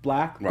be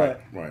black,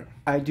 but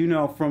I do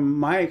know from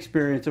my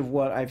experience of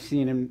what I've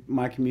seen in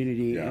my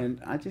community,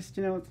 and I just,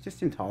 you know, it's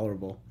just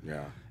intolerable.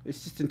 Yeah.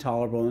 It's just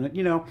intolerable. And,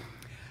 you know,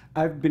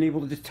 I've been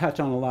able to just touch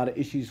on a lot of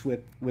issues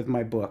with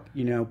my book.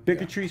 You know,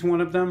 bigotry is one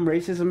of them.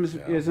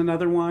 Racism is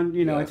another one.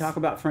 You know, I talk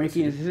about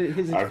Frankie and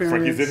his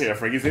experience.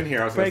 Frankie's in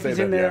here. I was going to say that. Frankie's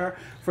in there.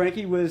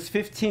 Frankie was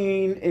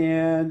 15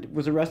 and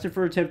was arrested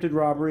for attempted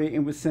robbery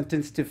and was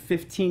sentenced to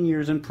 15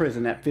 years in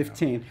prison at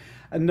 15. Yeah.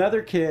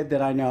 Another kid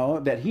that I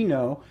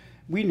know,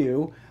 we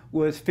knew,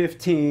 was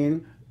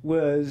 15,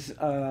 was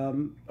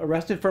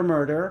arrested for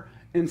murder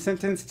and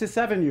sentenced to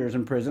 7 years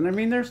in prison. I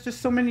mean, there's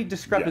just so many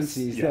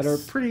discrepancies that are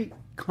pretty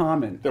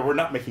common. That we're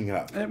not making it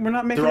up. We're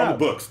not making it up. They're on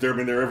the books. They're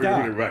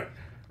everywhere. Right.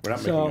 We're not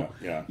making it up.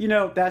 Yeah. You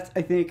know, that's,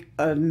 I think,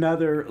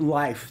 another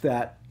life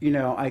that, you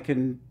know, I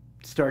can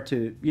start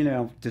to, you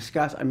know,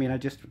 discuss. I mean,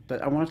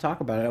 I want to talk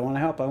about it. I want to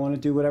help. I want to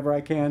do whatever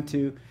I can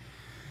to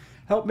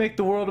help make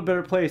the world a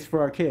better place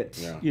for our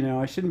kids. Yeah. You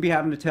know, I shouldn't be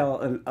having to tell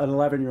an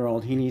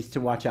 11-year-old he needs to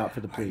watch out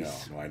for the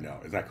police. I know.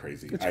 Is that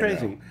crazy? It's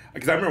crazy.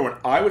 Because I remember when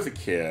I was a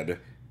kid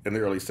in the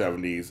early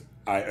 70s,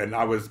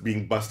 I was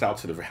being bussed out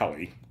to the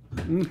rally.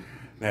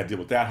 I had to deal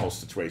with that whole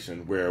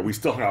situation where we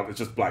still hung out. It's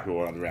just black people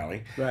on the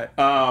rally. Right.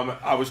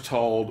 I was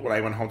told when I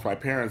went home to my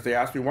parents, they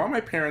asked me, why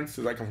my parents,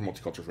 because I come from a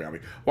multicultural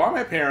family, why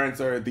my parents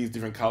are these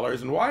different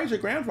colors, and why is your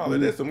grandfather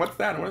this, and what's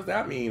that, and what does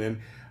that mean? And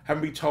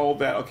having me told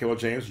that, okay, well,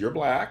 James, you're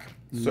black,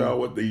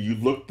 so you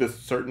look this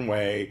certain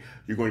way,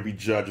 you're going to be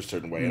judged a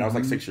certain way. And I was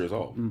like 6 years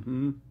old.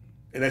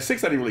 And at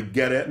 6, I didn't really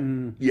get it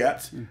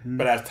yet.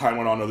 But as time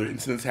went on, other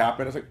incidents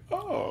happened. I was like,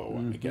 oh,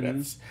 I get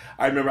it.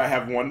 I remember I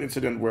have one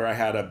incident where I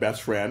had a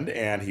best friend,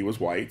 and he was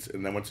white,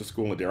 and then went to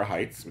school in Ladera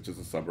Heights, which is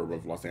a suburb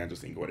of Los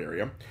Angeles, Inglewood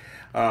area.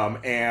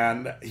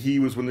 And he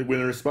was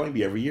winner of spelling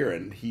bee every year,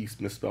 and he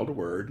misspelled a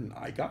word, and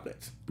I got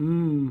it.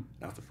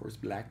 I was the first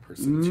black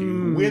person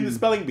to win the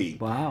spelling bee.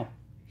 Wow.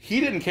 He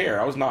didn't care.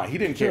 I was not. He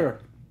didn't care.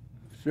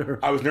 Sure.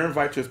 I was never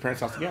invited to his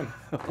parents' house again.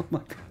 Oh my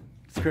God.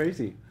 It's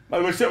crazy.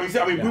 We used to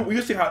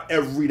hang out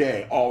every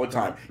day, all the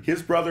time.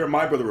 His brother and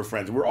my brother were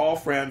friends. We were all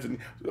friends, and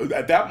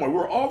at that point, we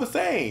were all the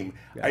same.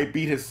 Yeah. I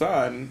beat their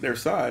son,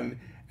 and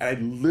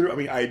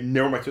I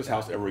never went to his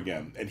house ever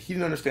again. And he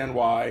didn't understand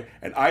why,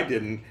 and I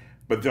didn't.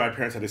 But then my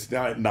parents had to sit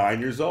down at 9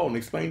 years old and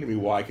explain to me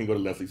why I can't go to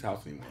Leslie's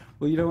house anymore.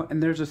 Well,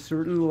 and there's a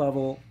certain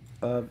level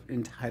of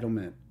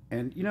entitlement,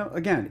 and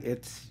again,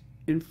 it's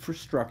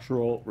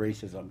infrastructural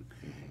racism.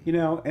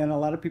 And a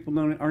lot of people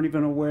aren't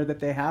even aware that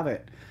they have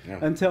it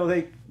until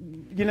they,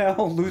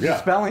 lose a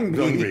spelling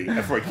bee.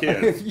 For a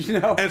kid.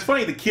 And it's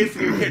funny, the kids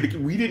didn't care.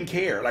 We didn't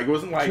care. Like, it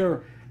wasn't like,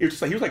 it was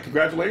just like, he was like,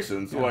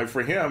 congratulations. So like,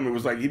 for him, it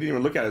was like, he didn't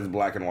even look at it as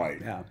black and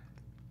white. Yeah.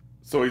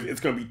 So it's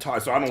going to be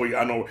tough. So I don't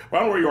know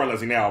where you are,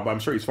 Leslie, now, but I'm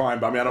sure he's fine.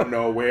 But I don't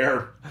know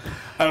where.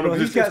 I don't know. Well,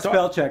 he's got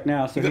spell check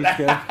now, so he's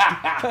good.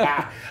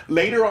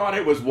 Later on,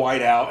 it was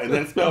white out and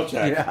then spell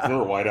check.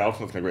 Remember white out?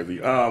 That's kind of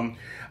crazy.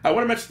 I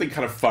want to mention something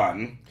kind of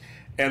fun.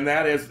 And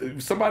that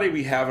is somebody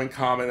we have in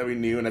common that we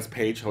knew, and that's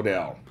Paige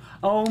Hodell.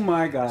 Oh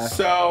my gosh.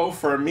 So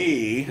for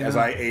me, as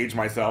I age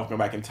myself, go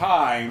back in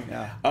time,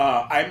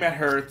 I met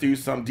her through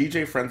some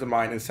DJ friends of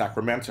mine in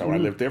Sacramento. I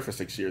lived there for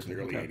 6 years in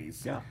the early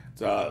 80s. Yeah.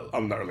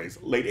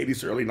 Late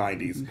 80s to early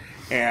 90s.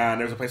 And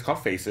there was a place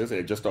called Faces. It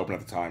had just opened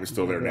at the time. It's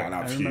still there now.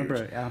 Now it's huge. I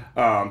remember it,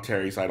 yeah.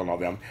 Terry Seidel and all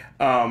them.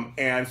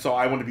 And so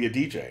I wanted to be a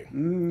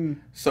DJ.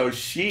 So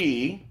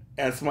she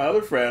and some of my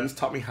other friends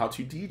taught me how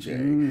to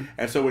DJ.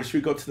 And so when she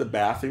would go to the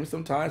bathroom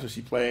sometimes when she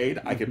played,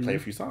 I could play a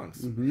few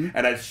songs.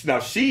 And now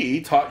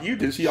she taught you,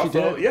 did she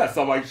also? Did. Yes.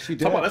 So I'm like,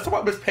 let's talk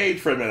about Miss Paige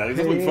for a minute.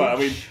 This will be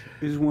fun.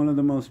 Is one of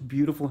the most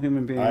beautiful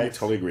human beings. I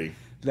totally agree.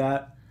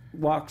 That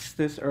walks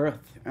this earth.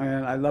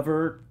 And I love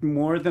her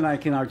more than I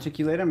can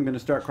articulate. I'm going to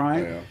start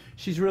crying. Yeah.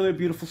 She's really a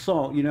beautiful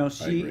soul.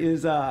 She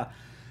is...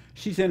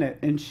 she's in it,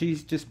 and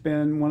she's just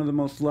been one of the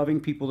most loving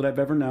people that I've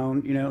ever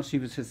known. She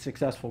was a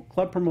successful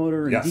club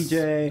promoter and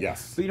DJ.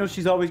 Yes. But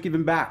she's always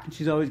given back, and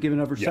she's always given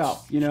of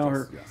herself.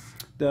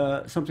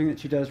 Something that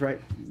she does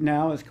right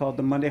now is called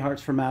the Monday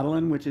Hearts for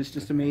Madeline, which is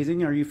just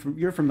amazing.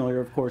 You're familiar,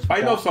 of course. With I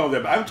know some of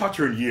them. I haven't talked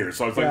to her in years,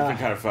 so it's been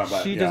kind of fun.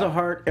 But, she does a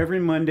heart every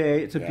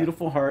Monday. It's a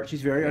beautiful heart.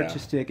 She's very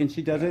artistic, and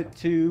she does it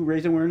to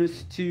raise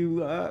awareness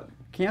to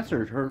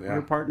cancer.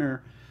 Her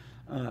partner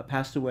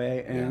passed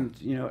away, and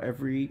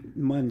every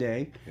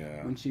Monday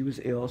when she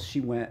was ill,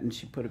 she went and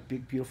she put a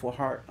big beautiful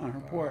heart on her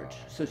porch,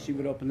 so she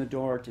would open the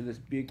door to this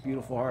big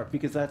beautiful heart,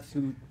 because that's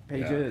who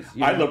Paige is.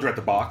 I loved her at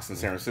the Box in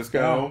San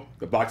Francisco.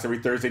 The Box every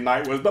Thursday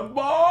night was the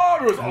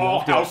bomb. It was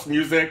all house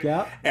music,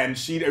 and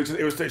she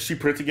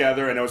put it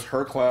together, and it was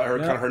her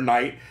kind of her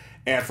night.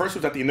 And first it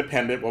was at the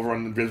Independent over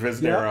on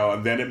Vesadero,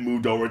 and then it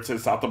moved over to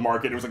South of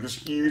Market. It was like this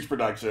huge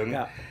production.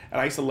 Yeah.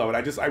 And I used to love it.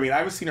 I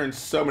haven't seen her in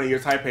so many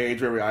years. Hi,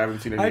 Paige. I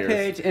haven't seen her in years. Hi,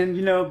 Paige. And,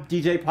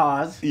 DJ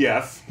Paz.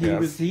 Yes.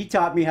 He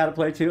taught me how to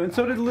play, too. And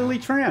so did Lily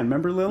Tran.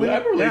 Remember Lily? Yeah, I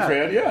remember Lily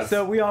Tran, yes.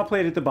 So we all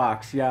played at the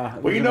Box,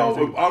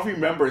 Well, I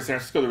remember in San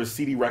Francisco, there was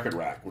CD Record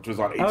Rack, which was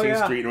on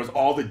 18th Street. And it was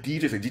all the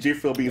DJs. Like DJ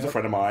Phil B is a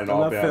friend of mine. I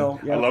love Phil.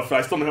 I love Phil.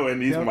 I still know him.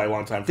 He's one of my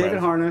longtime friends. David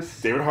Harness.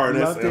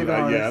 Love David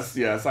Harness.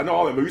 Yes. I know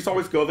all of them. But we used to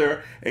always go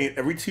there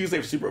every Tuesday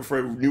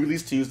for New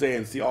Release Tuesday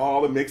and see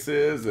all the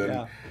mixes.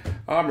 And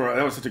I remember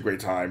that was such a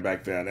great time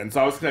back then. And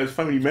so it was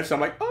fun when you mentioned,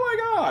 I'm like, oh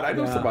my God, I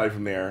know somebody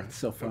from there. It's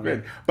so fun.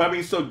 Good. But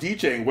so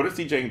DJing, what does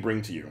DJing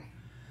bring to you?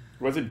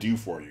 What does it do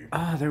for you?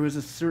 There was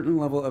a certain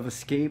level of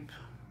escape,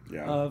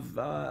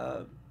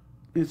 of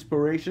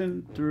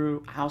inspiration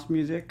through house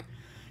music.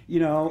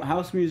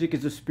 House music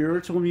is a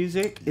spiritual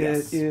music.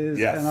 It is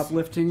an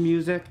uplifting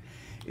music.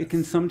 It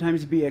can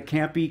sometimes be a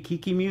campy,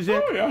 kiki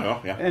music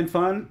and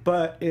fun,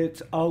 but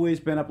it's always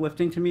been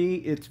uplifting to me.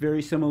 It's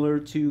very similar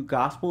to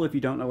gospel. If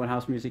you don't know what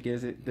house music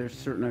is,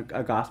 there's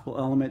a gospel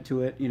element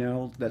to it.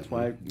 That's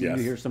why you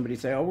hear somebody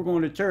say, "Oh, we're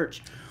going to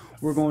church.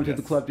 We're going to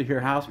the club to hear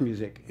house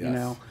music."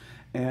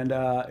 And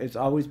it's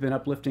always been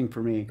uplifting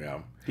for me.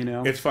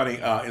 It's funny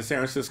in San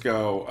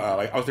Francisco.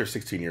 I was there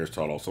 16 years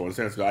total. So in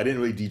San Francisco, I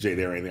didn't really DJ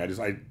there or anything.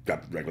 I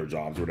got regular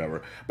jobs or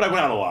whatever. But I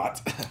went out a lot.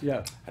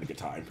 Had a good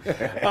time.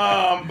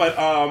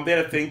 But they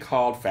had a thing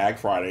called Fag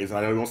Fridays, and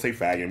I don't want to say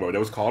fag anymore. But it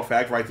was called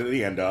Fag Fridays at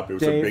the end up. It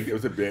was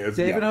a big.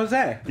 Dave and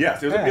Jose.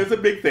 Yes, it was a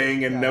big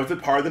thing, and that was a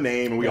part of the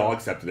name, and we all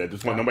accepted it.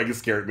 Just want nobody get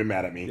scared and be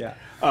mad at me.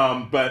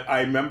 But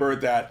I remember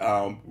that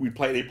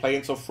they play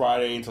until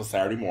Friday until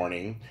Saturday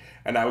morning,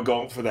 and I would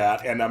go for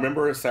that. And I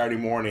remember Saturday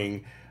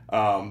morning.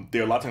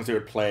 There a lot of times they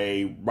would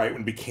play right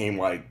when it became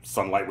like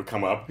sunlight would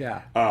come up.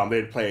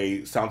 They'd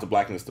play Sounds of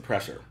Blackness, The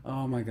Pressure.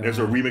 Oh my God! There's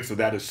a remix of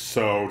that is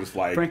so just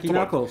like Frankie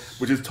Knuckles,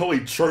 which is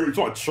totally church. It's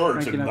on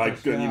church Frankie and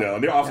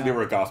Knuckles, and they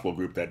were a gospel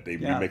group that they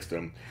remixed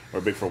them.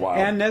 Were big for a while.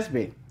 And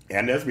Nesby.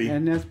 Ann Nesby.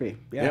 Ann Nesby,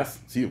 yeah. Yes.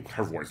 See,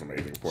 her voice is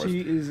amazing, of course.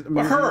 She is But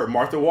amazing. her,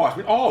 Martha Wash, I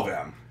mean, all of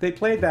them. They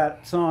played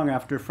that song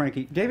after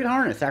Frankie. David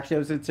Harness, actually, I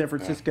was in San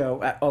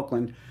Francisco at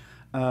Oakland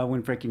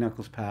when Frankie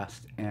Knuckles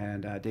passed,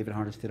 and David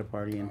Harness did a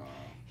party, and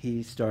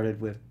he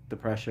started with The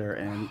Pressure,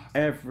 and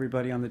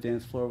everybody on the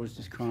dance floor was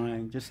just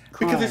crying, Because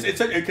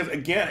because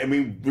again, I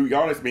mean, to be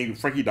honest, I mean,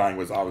 Frankie dying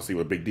was obviously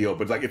a big deal,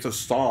 but like it's a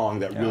song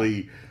that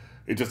really.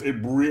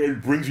 It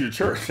brings you to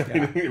church.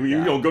 I mean,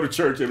 you don't go to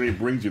church, it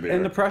brings you there.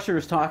 And The Pressure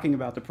is talking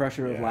about the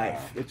pressure of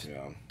life. It's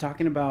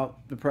talking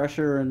about the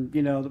pressure and,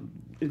 you know, the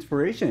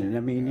inspiration.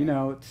 I mean, you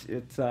know,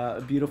 it's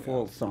a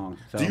beautiful song.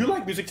 So. Do you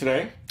like music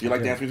today? Do you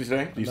like dance music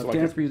today? I love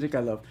dance music.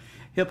 I love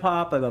hip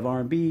hop. I love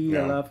R&B.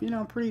 I love, you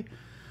know, pretty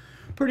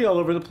all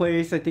over the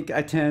place. I think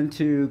I tend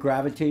to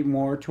gravitate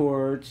more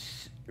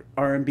towards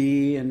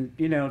R&B, and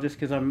you know, just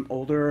because I'm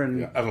older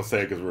and I was gonna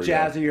say because we're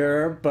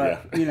jazzier,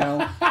 but you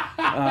know,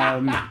 I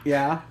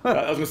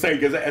was gonna say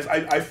because as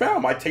I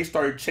found my taste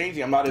started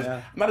changing. I'm not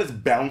as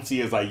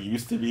bouncy as I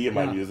used to be in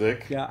my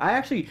music. Yeah,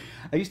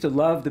 I used to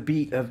love the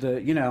beat of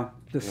the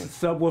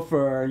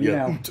subwoofer, you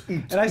know,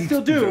 and I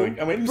still do.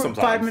 I mean, for sometimes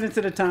 5 minutes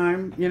at a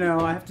time, you know,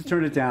 I have to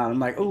turn it down. I'm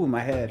like, oh,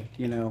 my head,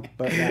 you know,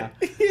 but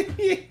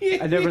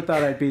I never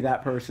thought I'd be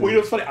that person. Well, you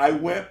know, it's funny. I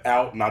went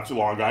out not too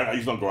long ago. I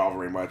usually don't go out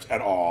very much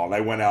at all. And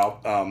I went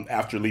out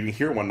after leaving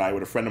here one night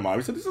with a friend of mine.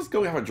 We said, let's just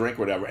go have a drink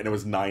or whatever. And it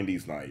was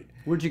 90s night.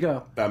 Where'd you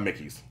go?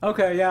 Mickey's.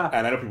 Okay, yeah.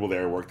 And I know people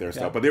there work there and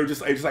stuff, but they were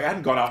just like I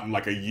hadn't gone out in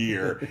like a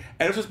year,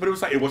 and it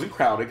was like it wasn't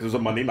crowded because it was a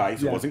Monday night,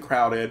 so it wasn't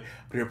crowded.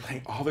 But they were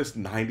playing all this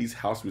 '90s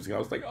house music. I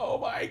was like, oh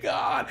my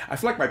god! I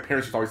feel like my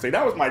parents used to always say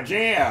that was my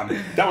jam.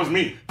 That was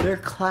me. They're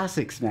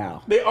classics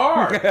now. They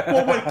are.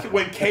 Well,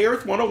 when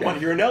KRS 101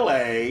 here in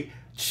LA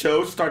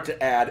chose to start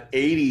to add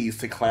 80s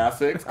to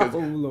classics, because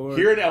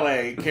here in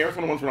LA, KRS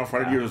 101's been on for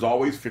 100 years. There's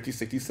always 50s,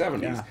 60s,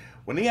 70s. Yeah.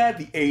 When they add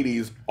the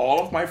 80s,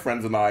 all of my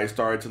friends and I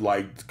started to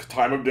like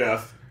Time of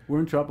Death. We're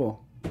in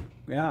trouble.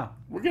 Yeah.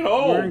 We're getting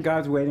old. We're in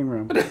God's waiting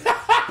room. It's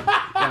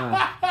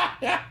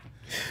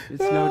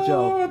no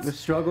joke. The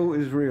struggle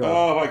is real.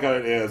 Oh my god,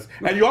 it is.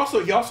 And he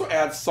also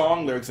adds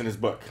song lyrics in his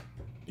book.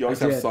 You always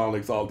have song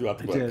lyrics all throughout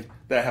the book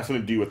that have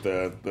something to do with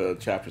the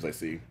chapters I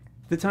see.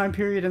 The time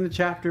period and the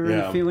chapter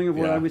and the feeling of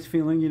what I was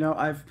feeling. You know,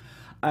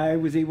 I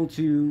was able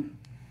to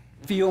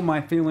feel my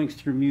feelings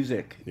through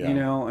music. Yeah. You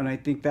know, and I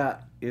think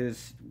that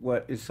is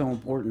what is so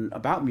important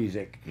about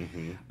music.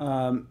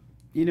 Mm-hmm.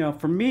 You know,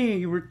 for me,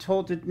 you were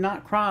told to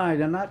not cry,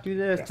 to not do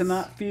this, to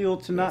not feel,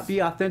 to not be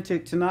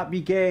authentic, to not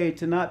be gay,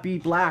 to not be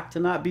black, to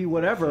not be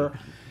whatever.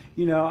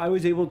 You know, I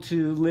was able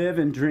to live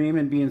and dream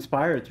and be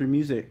inspired through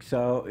music.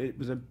 So it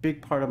was a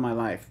big part of my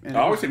life. And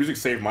I always say music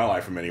saved my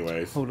life in many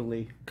ways.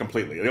 Totally.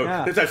 Completely.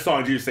 It's that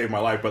song, "You Saved My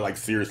Life," but like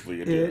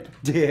seriously, it did.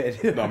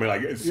 It did. No, I mean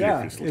like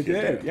seriously, it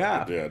did.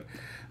 Yeah, it did.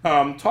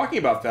 Talking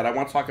about that, I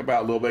want to talk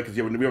about a little bit because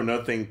we have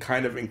another thing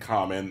kind of in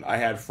common. I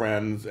had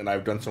friends, and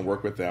I've done some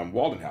work with them.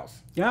 Walden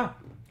House. Yeah.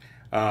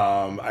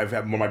 I've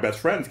had one of my best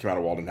friends come out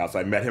of Walden House.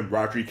 I met him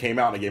right after he came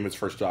out, and I gave him his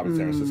first job in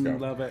San Francisco.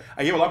 Love it.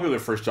 I gave a lot of people their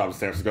first job in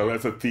San Francisco.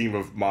 That's a theme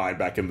of mine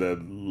back in the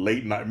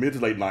mid to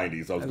late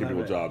 '90s. I was giving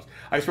people jobs.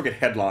 I used to work at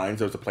Headlines.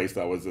 There was a place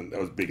that was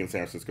big in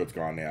San Francisco. It's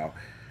gone now.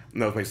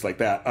 Another place like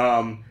that.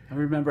 I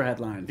remember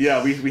Headlines.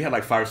 Yeah, we had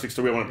like 5 or 6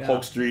 stores. We had one on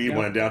Polk Street,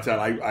 one in downtown.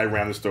 I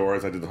ran the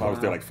stores. I was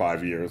there like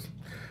 5 years.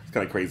 It's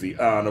kind of crazy.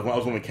 I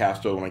was one in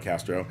Castro.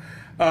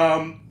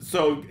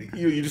 So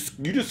you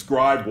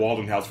described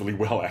Walden House really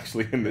well,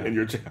 actually, in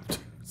your chapters.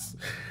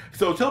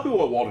 So tell people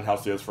what Walden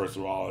House is, first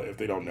of all, if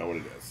they don't know what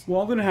it is.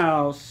 Walden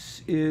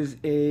House is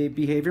a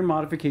behavior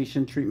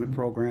modification treatment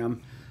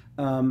program.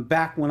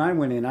 Back when I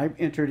went in, I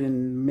entered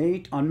on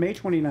May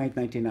 29th,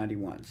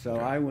 1991. So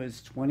I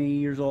was 20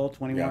 years old,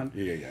 21.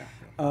 Yeah.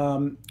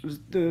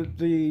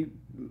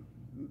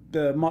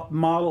 The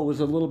model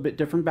was a little bit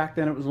different back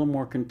then. It was a little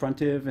more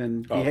confrontive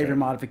and behavior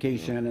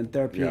modification and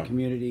therapy and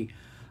community.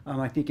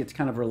 I think it's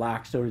kind of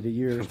relaxed over the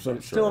years, but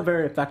it's still a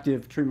very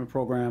effective treatment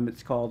program.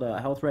 It's called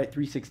Health Right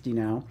 360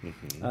 now.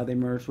 Mm-hmm. They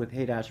merged with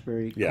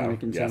Haight-Ashbury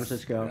Clinic in San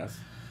Francisco. Yes.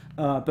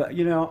 But,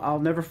 you know,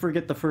 I'll never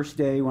forget the first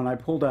day when I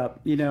pulled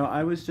up. You know,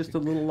 I was just a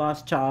little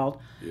lost child.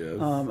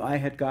 Yes. I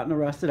had gotten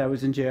arrested. I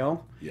was in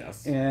jail.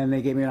 Yes. And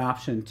they gave me an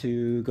option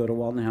to go to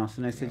Walden House.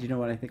 And I said, you know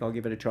what, I think I'll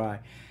give it a try.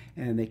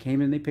 And they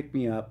came and they picked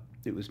me up.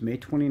 It was May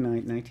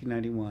 29th,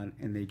 1991,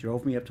 and they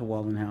drove me up to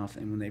Walden House.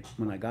 And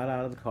when I got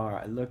out of the car,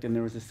 I looked, and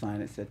there was a sign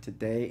that said,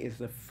 "Today is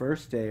the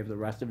first day of the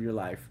rest of your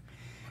life."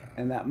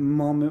 And that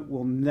moment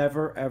will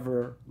never,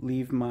 ever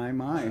leave my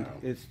mind.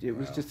 Wow. It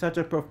was just such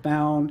a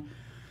profound.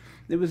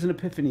 It was an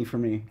epiphany for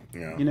me.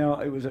 Yeah. You know,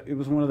 it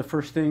was one of the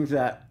first things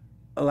that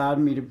allowed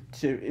me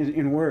to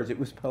in words. It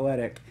was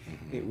poetic.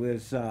 Mm-hmm. It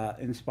was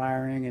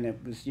inspiring, and it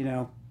was, you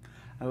know,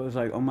 I was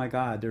like, oh my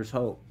God, there's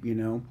hope. You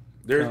know.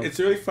 It's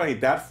really funny.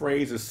 That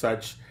phrase is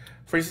such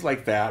phrases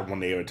like that.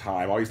 One day at a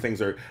time. All these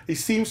things they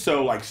seem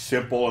so like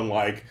simple and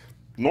like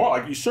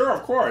sure,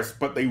 of course,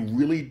 but they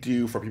really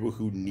do for people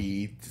who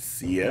need to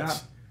see it. Yeah.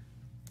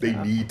 They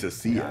need to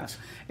see it.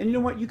 And you know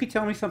what? You could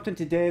tell me something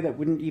today that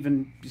wouldn't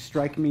even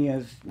strike me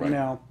as you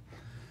know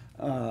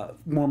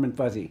warm and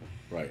fuzzy.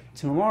 Right.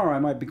 Tomorrow I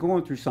might be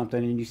going through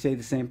something and you say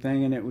the same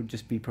thing and it would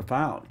just be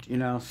profound, you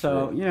know.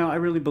 So, Sure. you know, I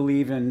really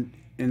believe in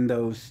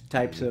those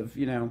types of,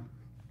 you know,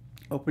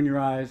 open your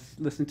eyes,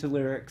 listen to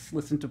lyrics,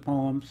 listen to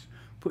poems,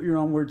 put your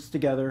own words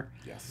together.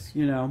 Yes.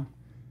 You know.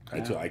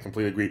 I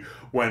completely agree.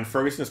 When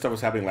Ferguson stuff was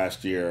happening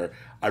last year,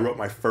 I wrote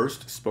my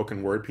first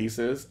spoken word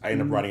pieces. I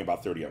ended up writing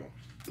about 30 of them.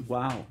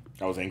 Wow.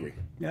 I was angry.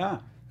 Yeah.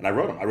 And I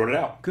wrote them. I wrote it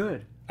out.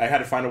 Good. I had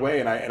to find a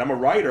way, and I'm a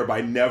writer,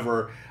 but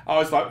I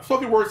always thought,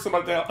 spoken word,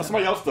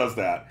 somebody else does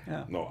that.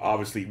 Yeah. No,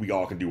 obviously, we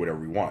all can do whatever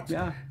we want.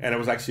 Yeah. And it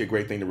was actually a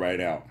great thing to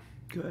write out.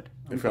 Good.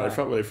 It felt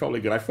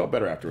really good. I felt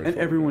better after it. And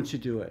everyone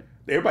should do it.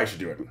 Everybody should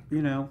do it.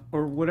 You know,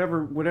 or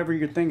whatever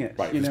your thing is.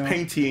 Right. You It's know,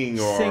 painting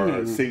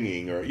or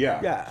singing or,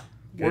 yeah. Yeah.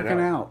 Get it Working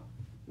out. out.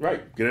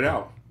 Right. Get it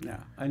out. Yeah.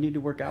 I need to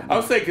work out I more.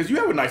 was saying, because you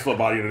have a nice little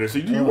body under there, so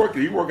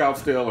do you work out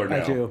still or no?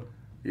 I do.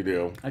 You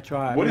do? I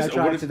try. What I is-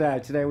 tried what is- today.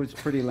 Today was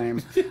pretty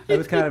lame. I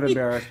was kind of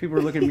embarrassed. People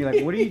were looking at me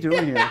like, "What are you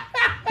doing here?"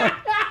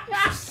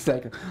 It's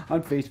like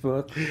on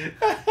Facebook. You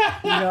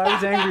know, I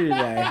was angry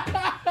today.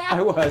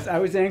 I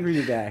was angry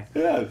today.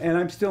 Yes. And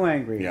I'm still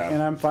angry. Yeah.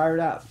 And I'm fired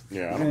up.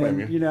 Yeah, I don't blame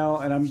you. You know,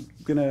 and I'm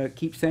gonna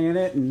keep saying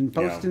it and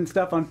posting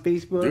stuff on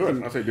Facebook. Do it.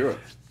 And I say do it.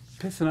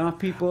 pissing off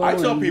people. I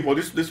tell and- people,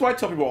 this is what I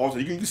tell people also,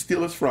 you can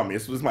steal this from me.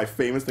 This is my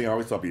famous thing I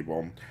always tell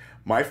people.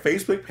 My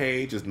Facebook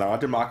page is not a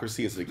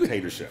democracy, it's a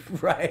dictatorship.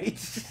 Right.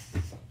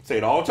 Say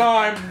it all the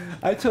time.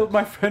 I told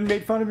my friend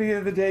made fun of me the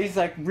other day. He's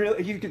like,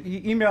 really? He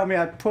emailed me.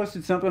 I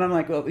posted something. I'm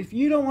like, well, if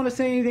you don't want to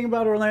say anything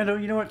about Orlando,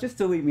 you know what? Just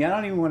delete me. I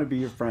don't even want to be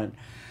your friend.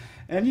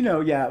 And you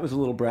know, yeah, it was a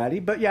little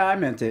bratty, but yeah, I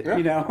meant it. Yeah.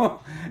 You know.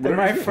 And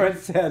Whatever my you do. friend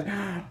said,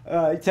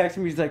 he texted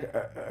me. He's like,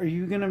 "Are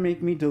you gonna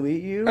make me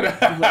delete you?"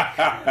 I'm like,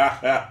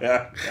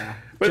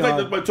 But, it's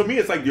like, but to me,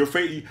 it's like your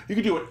you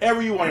can do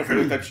whatever you want on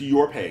Facebook. That's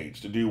your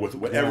page to do with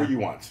whatever you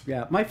want.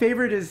 yeah, my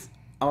favorite is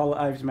All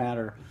Lives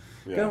Matter.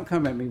 Yeah. Don't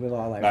come at me with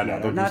All Lives I know,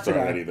 Matter. don't Not start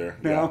today. that either.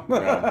 No. Yeah,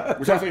 no.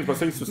 We're talking about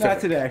things specific. Not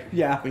today.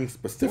 Yeah. Things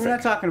specific. We're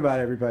not talking about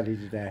everybody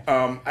today.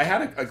 I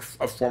had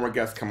a former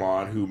guest come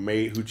on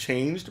who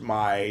changed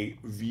my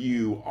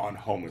view on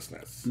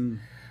homelessness. We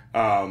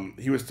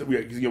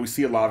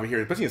see a lot of it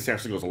here, especially in San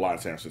Francisco. There's a lot in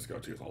San Francisco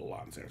too. There's a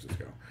lot in San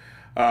Francisco.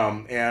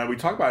 And we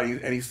talked about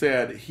it, and he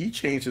said he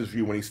changed his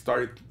view when he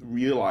started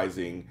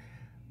realizing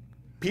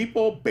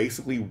people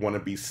basically want to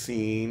be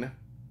seen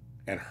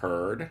and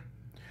heard.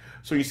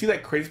 So you see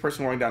that crazy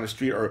person walking down the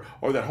street, or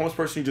that homeless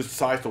person who just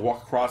decides to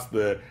walk across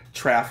the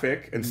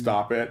traffic and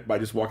stop it by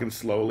just walking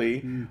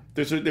slowly.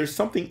 There's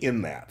something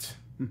in that.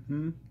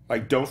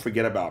 Like, don't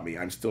forget about me.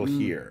 I'm still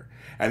here.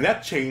 And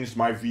that changed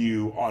my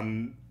view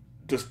on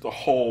just the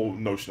whole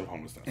notion of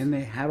homelessness. And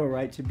they have a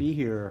right to be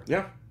here.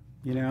 Yeah.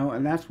 You know,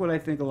 and that's what I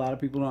think a lot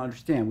of people don't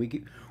understand.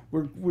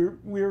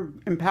 We're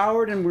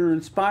empowered and we're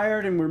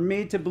inspired and we're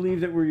made to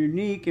believe that we're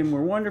unique and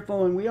we're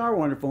wonderful and we are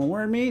wonderful and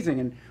we're amazing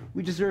and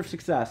we deserve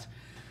success.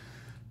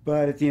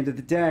 But at the end of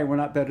the day, we're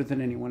not better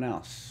than anyone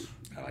else.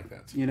 I like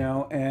that. You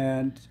know,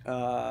 and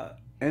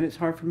it's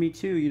hard for me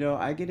too. You know,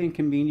 I get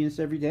inconvenienced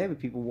every day with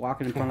people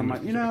walking in front of my.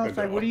 You know, it's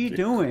like, what are you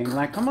doing?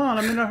 Like, come on,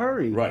 I'm in a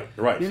hurry. Right.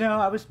 You know,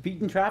 I was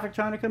beating traffic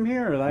trying to come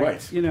here. Like,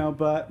 Right. You know,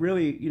 but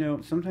really, you know,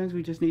 sometimes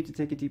we just need to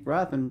take a deep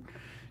breath and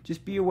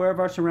just be aware of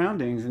our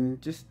surroundings and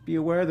just be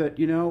aware that,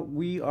 you know,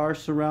 we are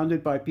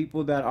surrounded by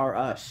people that are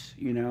us.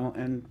 You know,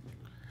 and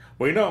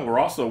Well, you know,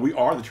 we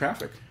are the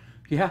traffic.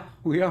 yeah,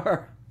 we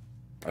are.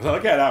 As I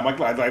look at that,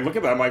 I look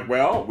at that, I'm like,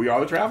 well, we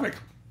are the traffic.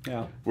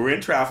 Yeah, We're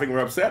in traffic, we're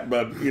upset,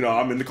 but, you know,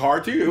 I'm in the car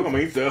too. I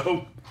mean,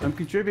 so. I'm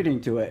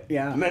contributing to it.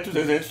 Yeah. And that's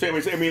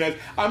interesting. I mean,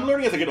 I'm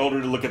learning as I get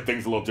older to look at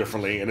things a little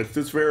differently, and it's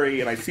just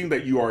and I seem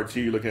that you are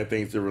too, looking at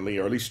things differently,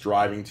 or at least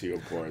striving to,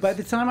 of course. By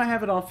the time I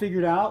have it all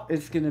figured out,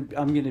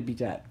 I'm gonna be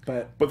dead.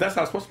 But But that's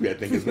how it's supposed to be, I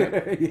think, isn't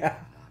it? yeah.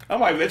 I'm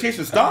like, if that change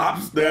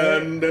stops,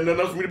 then there's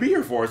nothing for me to be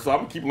here for, so I'm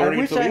going to keep I learning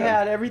wish until I the end.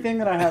 had everything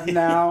that I have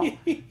now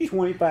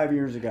 25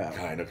 years ago.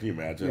 I know, can you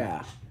imagine?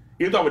 Yeah.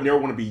 Even though I would never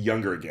want to be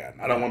younger again.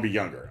 I don't want to be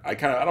younger. I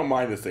don't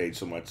mind this age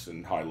so much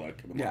and how I look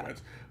at the Yeah.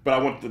 moment. But I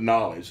want the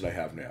knowledge that I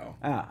have now.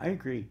 I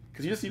agree.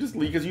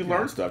 Because you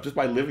learn stuff. Just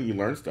by living, you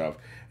learn stuff.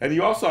 And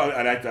you also,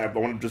 and I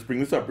want to just bring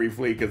this up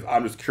briefly because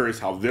I'm just curious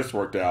how this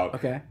worked out.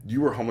 Okay. You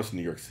were homeless in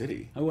New York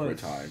City for a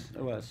time.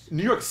 I was.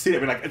 New York City, I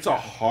mean, like, it's a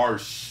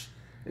harsh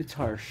It's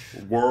harsh.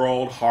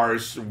 world,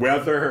 harsh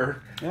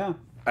weather. Yeah.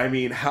 I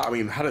mean, how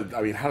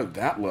did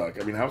that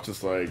look? I mean, I was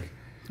just like,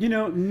 You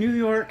know, New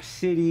York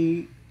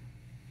City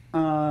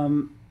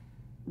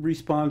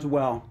responds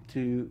well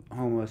to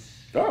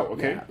homeless. oh,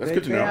 okay, Yeah, that's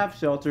good to know. They have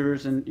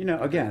shelters, and you know,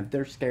 again,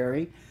 they're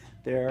scary,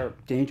 they're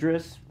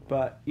dangerous,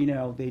 but you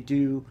know, they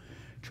do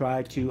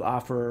try to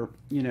offer,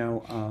 you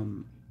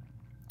know,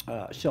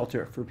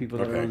 shelter for people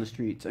that are Okay. on the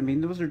streets. I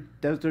mean, those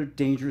are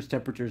dangerous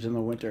temperatures in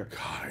the winter.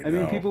 God, I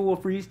mean, know. people will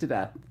freeze to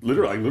death.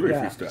 Literally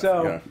Yeah. free stuff.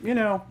 So yeah. you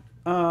know,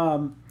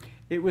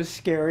 it was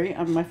scary.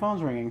 My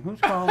phone's ringing.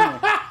 Who's calling me?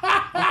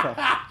 Okay.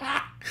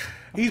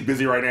 He's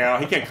busy right now.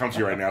 He can't come to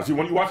you right now. So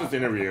when you watch this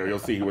interview, you'll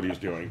see what he's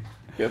doing.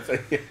 Yes.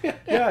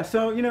 Yeah,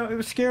 so you know, it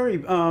was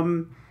scary,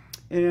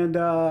 and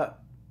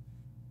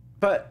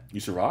But you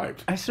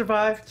survived. I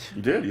survived.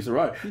 You did. You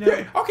survived. You know?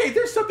 Yeah, okay,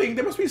 there's something.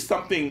 There must be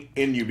something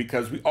in you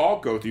because we all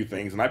go through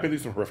things, and I've been through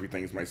some horrific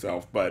things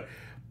myself. But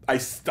I'm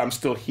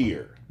still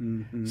here.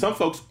 Mm-hmm. Some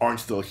folks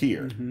aren't still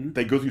here. Mm-hmm.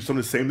 They go through some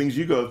of the same things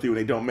you go through, and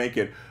they don't make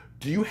it.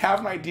 Do you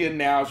have an idea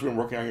now, as you've been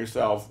working on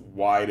yourself,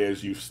 why it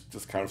is you've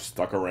just kind of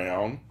stuck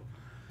around?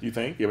 Do you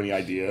think? Do you have any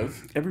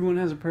ideas? Everyone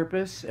has a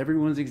purpose.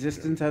 Everyone's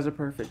existence has a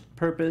perfect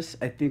purpose.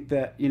 I think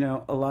that, you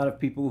know, a lot of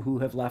people who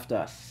have left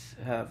us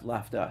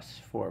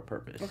for a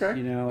purpose. Okay.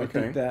 You know, I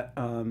Okay. think that,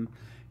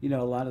 you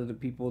know, a lot of the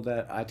people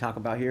that I talk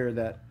about here,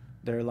 that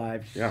their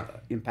lives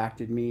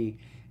impacted me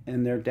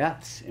and their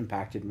deaths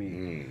impacted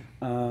me.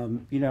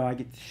 You know, I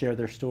get to share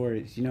their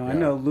stories. You know, I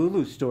know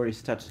Lulu's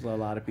stories touched a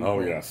lot of people. Oh,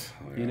 yes.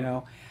 Oh, yeah. You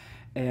know,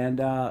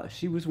 and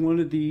she was one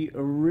of the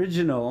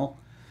original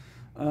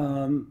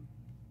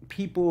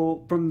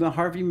people from the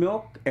Harvey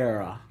Milk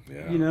era.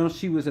 Yeah. You know,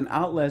 she was an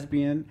out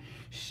lesbian.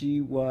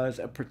 She was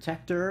a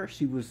protector.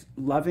 She was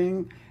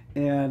loving,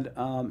 and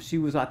she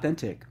was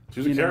authentic. She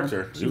was a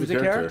character. She was a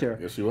character.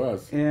 Yes, she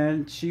was.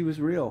 And she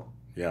was real.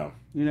 Yeah.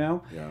 You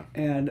know? Yeah.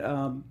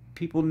 And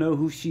people know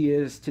who she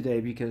is today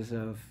because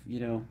of, you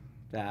know,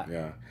 that.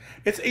 Yeah.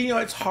 It's, you know,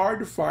 it's hard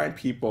to find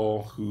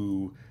people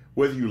who,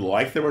 whether you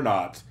like them or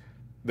not,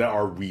 that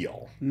are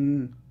real.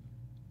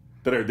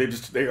 That are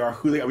they are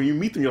who they are. When you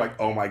meet them, you're like,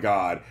 oh my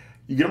God.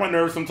 You get on my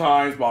nerves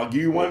sometimes, but I'll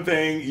give you one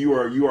thing, you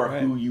are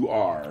Right. who you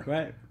are.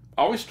 Right.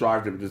 I always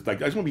strive to just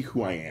like, I just want to be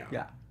who I am.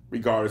 Yeah.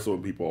 Regardless of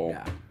what people.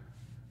 Yeah.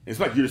 It's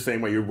like you're the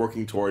same way, you're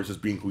working towards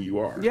just being who you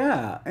are.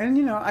 Yeah, and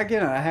you know,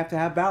 again, I have to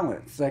have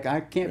balance. Like,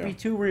 I can't be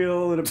too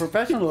real in a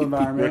professional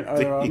environment,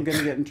 or I'm going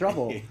to get in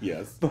trouble.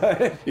 Yes.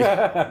 But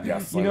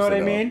Yes. you know what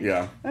I mean?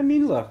 Yeah. I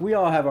mean, look, we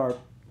all have our,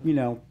 you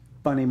know,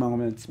 funny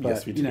moments, but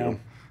Yes, we you know,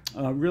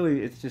 do.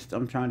 really, it's just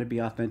I'm trying to be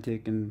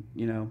authentic and,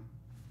 you know,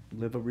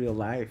 live a real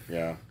life.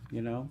 Yeah.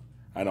 You know.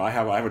 I know. I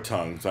have a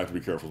tongue, so I have to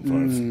be careful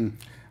sometimes.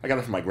 I got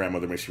it from my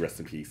grandmother. May she rest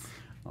in peace.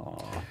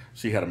 Aw.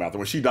 She had a mouth. And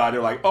when she died,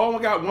 they're like, oh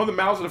my God, one of the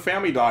mouths of the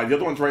family died. The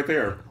other one's right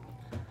there.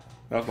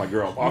 That was my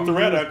girl.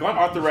 Arthuretta. Go on,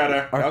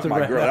 Arthuretta. That was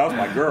my girl. That was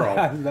my girl.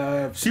 I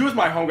love. She was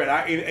my homegirl.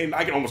 And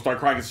I can almost start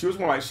crying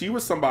because she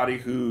was somebody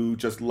who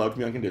just loved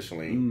me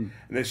unconditionally. And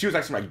then she was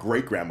actually my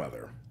great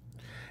grandmother.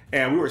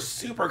 And we were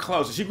super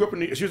close. She grew up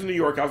she was in New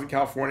York. I was in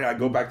California. I'd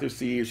go back there to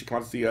see her. She'd come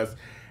out to see us.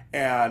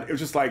 And it was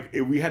just like,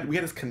 we had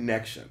this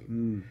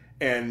connection.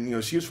 And, you know,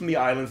 she was from the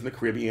islands in the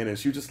Caribbean, and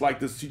she was just like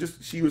this.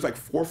 She was like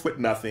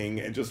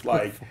 4'0" and just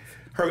like,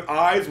 her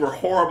eyes were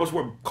horrible. She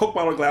wore Coke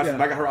bottle glasses,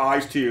 and I got her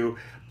eyes too.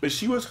 But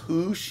she was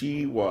who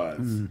she was.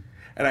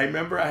 And I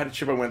remember I had a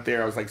trip. I went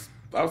there. I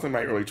was in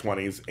my early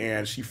 20s,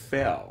 and she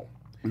fell,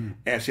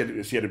 and she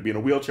had to be in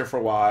a wheelchair for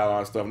a while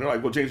and stuff. And they're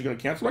like, "Well, James, you're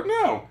gonna cancel?" I'm like,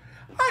 no.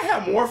 I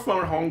had more fun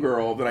with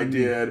Homegirl than I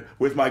did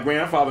with my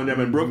grandfather and them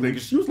in Brooklyn.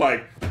 Because she was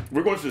like,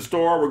 "We're going to the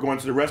store. We're going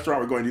to the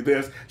restaurant. We're going to do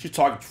this." She's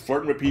talking,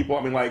 flirting with people.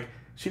 I mean, like.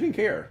 She didn't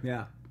care.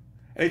 Yeah.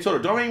 And they told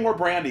her, don't eat more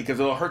brandy because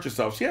it'll hurt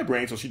yourself. She had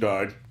brain, so she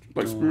died.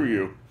 Like, screw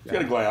you. She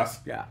had a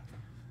glass. Yeah.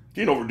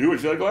 She didn't overdo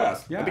it. She had a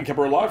glass. Yeah. I think it kept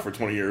her alive for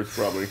 20 years,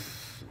 probably.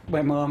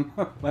 My mom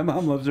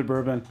loves her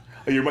bourbon.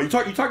 You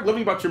talk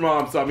living about your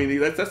mom, so I mean,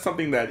 that's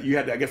something that you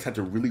had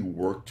to really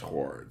work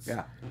towards.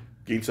 Yeah.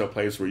 Getting to a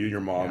place where you and your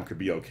mom could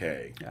be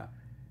okay. Yeah.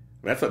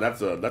 That's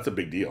a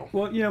big deal.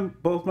 Well, you know,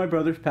 both my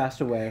brothers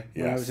passed away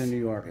when I Yes. was in New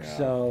York, Yeah.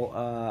 so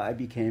I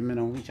became an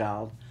only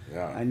child.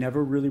 Yeah. I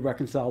never really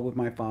reconciled with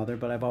my father,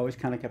 but I've always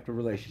kind of kept a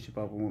relationship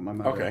open with my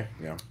mother. Okay,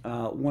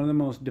 yeah. One of the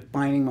most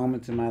defining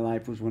moments in my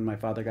life was when my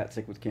father got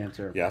sick with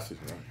cancer. Yes.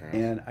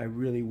 Okay. And I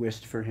really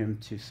wished for him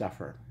to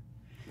suffer.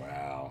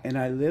 Wow. And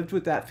I lived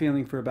with that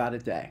feeling for about a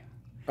day.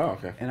 Oh,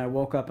 okay. And I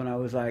woke up and I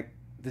was like,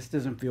 this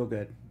doesn't feel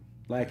good.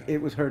 Like,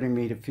 it was hurting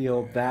me to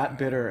feel that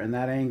bitter and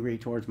that angry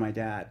towards my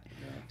dad.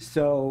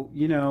 So,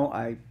 you know,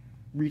 I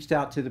reached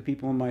out to the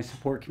people in my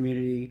support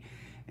community,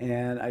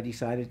 and I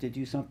decided to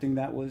do something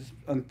that was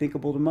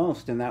unthinkable to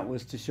most, and that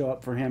was to show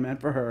up for him and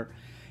for her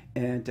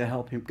and to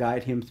help him,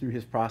 guide him through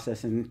his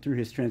process and through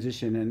his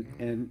transition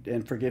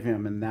and forgive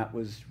him. And that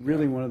was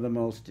really one of the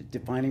most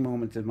defining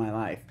moments of my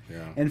life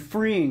and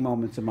freeing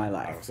moments of my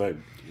life. I would say,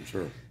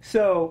 sure.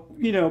 So,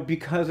 you know,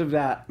 because of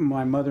that,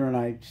 my mother and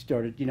I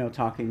started, you know,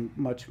 talking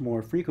much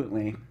more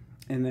frequently.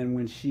 And then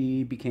when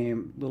she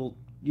became little,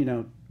 you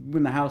know,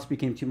 when the house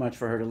became too much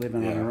for her to live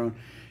in on her own,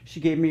 she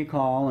gave me a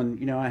call, and,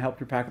 you know, I helped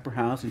her pack up her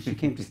house, and she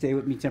came to stay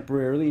with me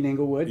temporarily in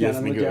Inglewood,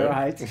 down in Ladera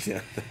Heights. Yeah.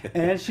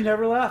 And she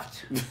never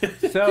left.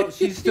 So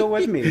she's still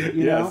with me,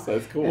 you know. Yes,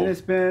 that's cool. And it's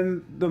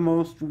been the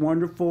most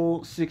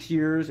wonderful 6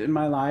 years in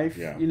my life.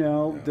 Yeah. You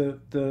know,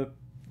 the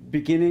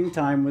beginning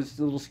time was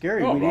a little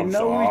scary. Oh, we didn't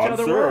know who each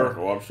other were.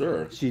 Oh, I'm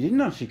sure. She didn't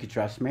know she could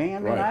trust me. I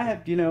mean, Right. I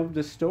had, you know,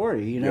 the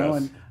story, you know,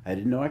 Yes. and I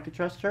didn't know I could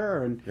trust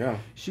her. And Yeah.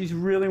 she's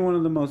really one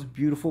of the most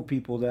beautiful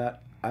people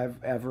that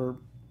I've ever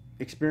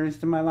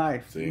experienced in my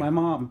life. See. My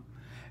mom.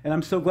 And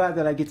I'm so glad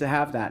that I get to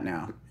have that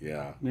now,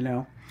 Yeah. you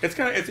know.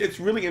 It's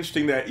really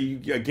interesting that you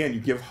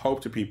give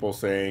hope to people,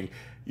 saying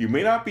you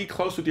may not be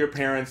close with your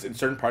parents in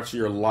certain parts of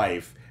your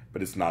life,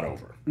 but it's not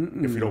over.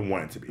 If you don't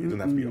want it to be, it doesn't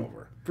have to be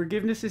over.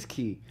 Forgiveness is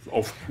key.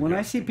 Oh, When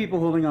I see people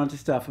holding on to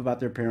stuff about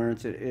their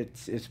parents,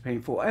 it's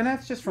painful, and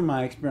that's just from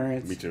my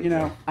experience. Me too, You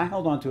know, yeah. I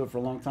held on to it for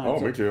a long time. Oh,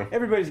 me too.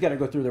 Everybody's got to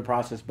go through their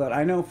process, but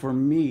I know for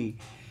me,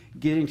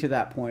 getting to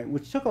that point,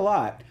 which took a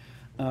lot,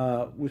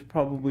 was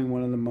probably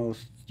one of the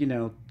most,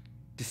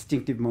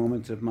 distinctive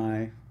moments of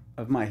my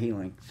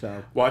healing.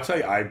 So. Well, I tell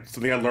you,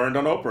 something I learned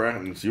on Oprah,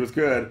 and she was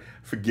good.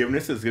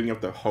 Forgiveness is giving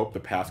up the hope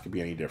the past could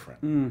be any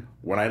different.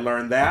 When I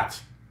learned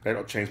that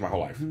changed my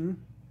whole life.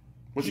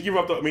 Once you give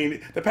up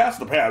the past is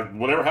the past.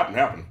 Whatever happened,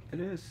 happened. It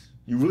is.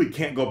 You really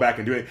can't go back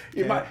and do it.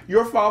 Yeah.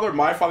 Your father,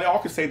 my father, they all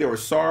could say they were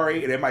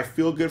sorry, and it might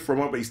feel good for a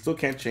moment, but you still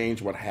can't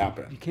change what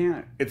happened. You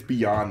can't. It's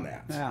beyond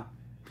that. Yeah.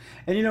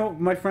 And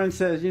my friend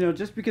says,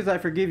 just because I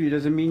forgive you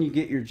doesn't mean you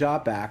get your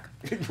job back.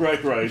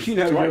 right.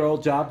 Your right.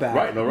 old job back.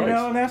 Right, no, right.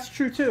 And that's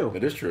true too.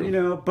 It is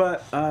true.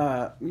 But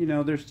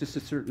there's just a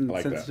certain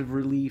like sense that. of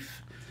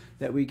relief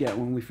that we get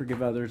when we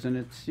forgive others, and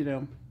it's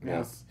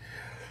Yes.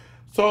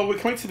 So we're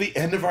coming to the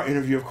end of our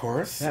interview, of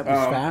course. That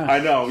was fast. I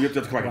know. You have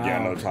to come back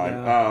again Wow, another time.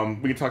 yeah.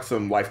 We can talk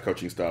some life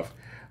coaching stuff.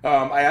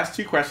 I asked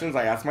 2 questions.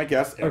 I asked my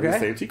guests the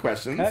same 2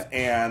 questions. Okay.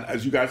 And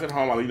as you guys at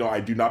home, I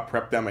do not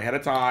prep them ahead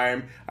of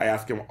time. I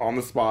ask them on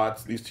the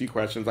spot these 2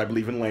 questions. I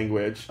believe in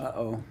language.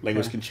 Uh-oh.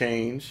 Language Okay. can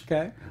change.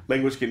 Okay.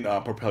 Language can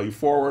propel you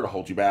forward or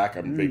hold you back.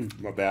 I'm big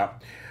of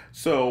that.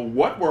 So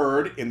what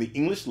word in the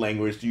English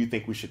language do you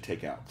think we should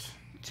take out?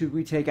 Should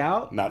we take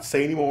out? Not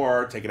say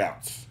anymore, take it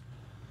out.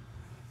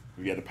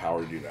 We have the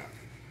power to do that.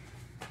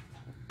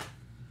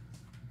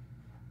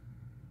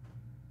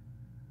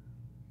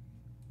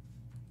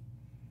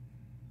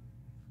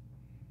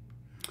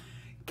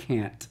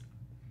 Can't.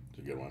 It's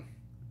a good one.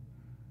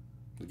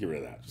 Let's get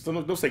rid of that. Just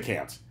don't say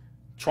can't.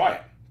 Try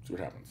it. See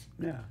what happens.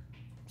 Yeah.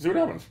 See what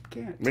happens.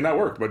 Can't. It may not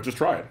work, but just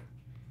try it.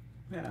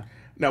 Yeah.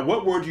 Now,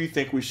 what word do you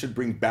think we should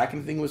bring back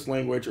into the English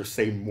language or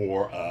say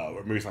more of,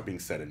 or maybe it's not being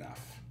said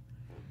enough?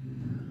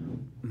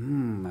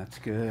 That's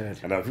good.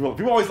 I know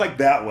people always like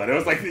that one. It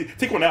was like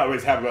take one out.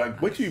 Always have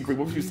like, what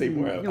would you say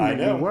more of? I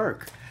know.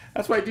 Work.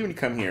 That's what I do when you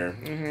come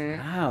here.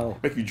 Wow.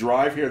 Make you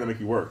drive here, then make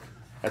you work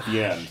at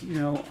the end.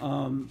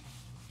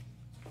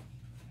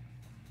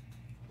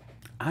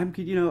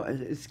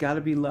 It's got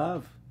to be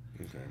love.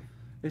 Okay.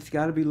 It's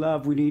got to be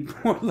love. We need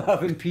more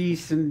love and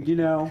peace.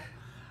 And,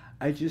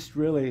 I just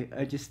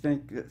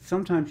think that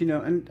sometimes,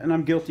 and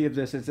I'm guilty of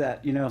this, is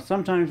that,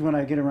 sometimes when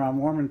I get around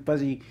warm and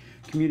fuzzy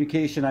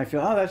communication, I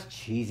feel, oh, that's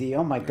cheesy.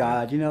 Oh, my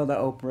God. The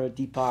Oprah,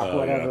 Deepak,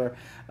 whatever. Yeah.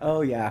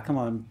 Oh, yeah, come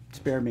on,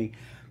 spare me.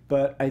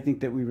 But I think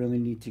that we really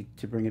need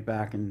to bring it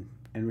back and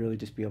really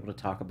just be able to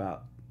talk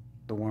about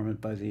the warm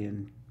and fuzzy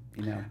and,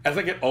 As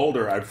I get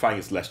older, I find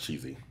it's less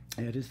cheesy.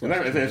 Yeah, it is Isn't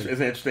that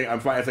interesting? I'm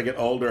finding as I get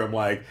older, I'm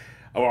like,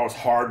 oh, I was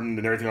hardened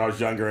and everything when I was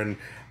younger, and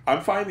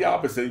I'm finding the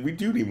opposite. We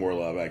do need more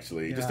love,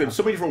 actually. Yeah. Just in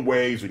so many different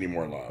ways we need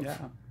more love. Yeah.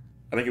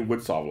 I think it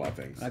would solve a lot of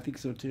things. I think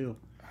so, too.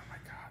 Oh, my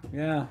God.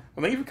 Yeah.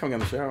 Well, thank you for coming on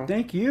the show.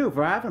 Thank you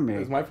for having me.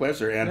 It's my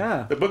pleasure. And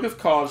Yeah. the book is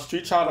called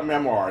Street Child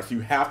Memoir. So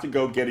you have to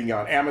go get it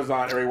on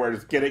Amazon, everywhere.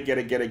 Just get it.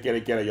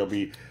 You'll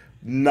be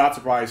not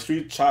surprised.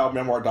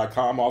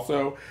 StreetChildMemoir.com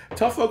also.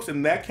 Tell folks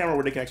in that camera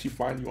where they can actually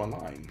find you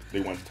online.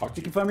 They want to talk to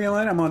You you. can find me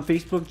online. I'm on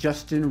Facebook,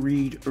 Justin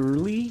Reed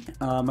Early.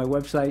 My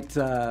website's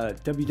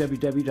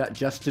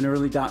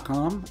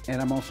www.justinearly.com. And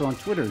I'm also on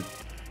Twitter,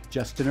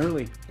 Justin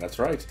Early. That's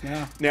right.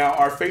 Yeah. Now,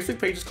 our Facebook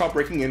page is called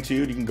Breaking Into.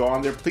 You can go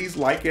on there. Please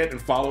like it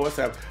and follow us.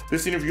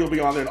 This interview will be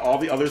on there and all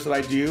the others that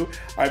I do.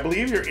 I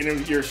believe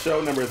your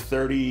show number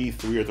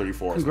 33 or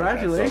 34.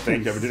 Congratulations. So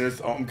thank you. I've been doing this.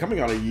 I'm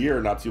coming on a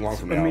year not too long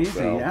from now. Amazing,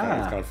 So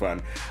yeah. It's kind of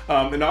fun.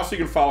 And also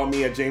you can follow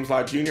me at James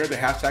Lott Jr. The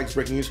hashtag's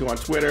Breaking Into on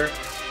Twitter.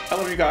 I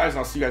love you guys, and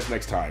I'll see you guys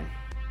next time.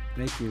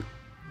 Thank you.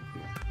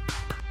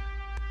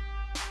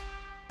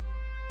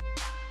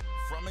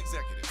 From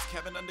executives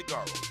Kevin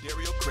Undergaro,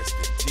 Dario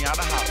Kristen,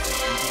 Gianna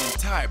Hopkins, and the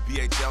entire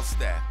BHL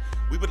staff,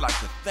 we would like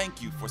to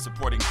thank you for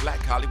supporting Black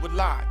Hollywood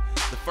Live,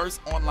 the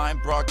first online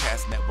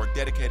broadcast network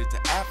dedicated to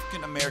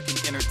African American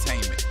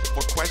entertainment.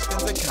 For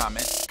questions and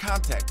comments,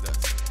 contact us.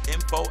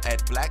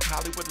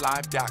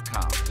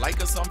 info@blackhollywoodlive.com.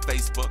 Like us on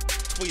Facebook,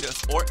 tweet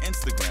us, or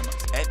Instagram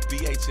us at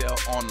BHL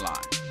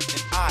Online.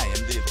 And I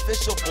am the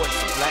official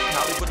voice of Black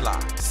Hollywood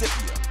Live,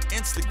 Scipio,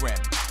 Instagram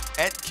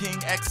at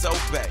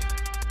KingXOBay.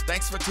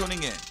 Thanks for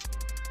tuning in.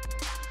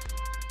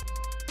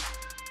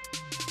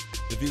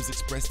 The views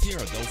expressed here are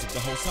those of the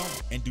host only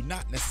and do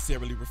not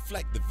necessarily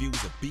reflect the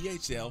views of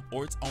BHL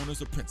or its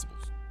owners or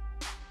principals.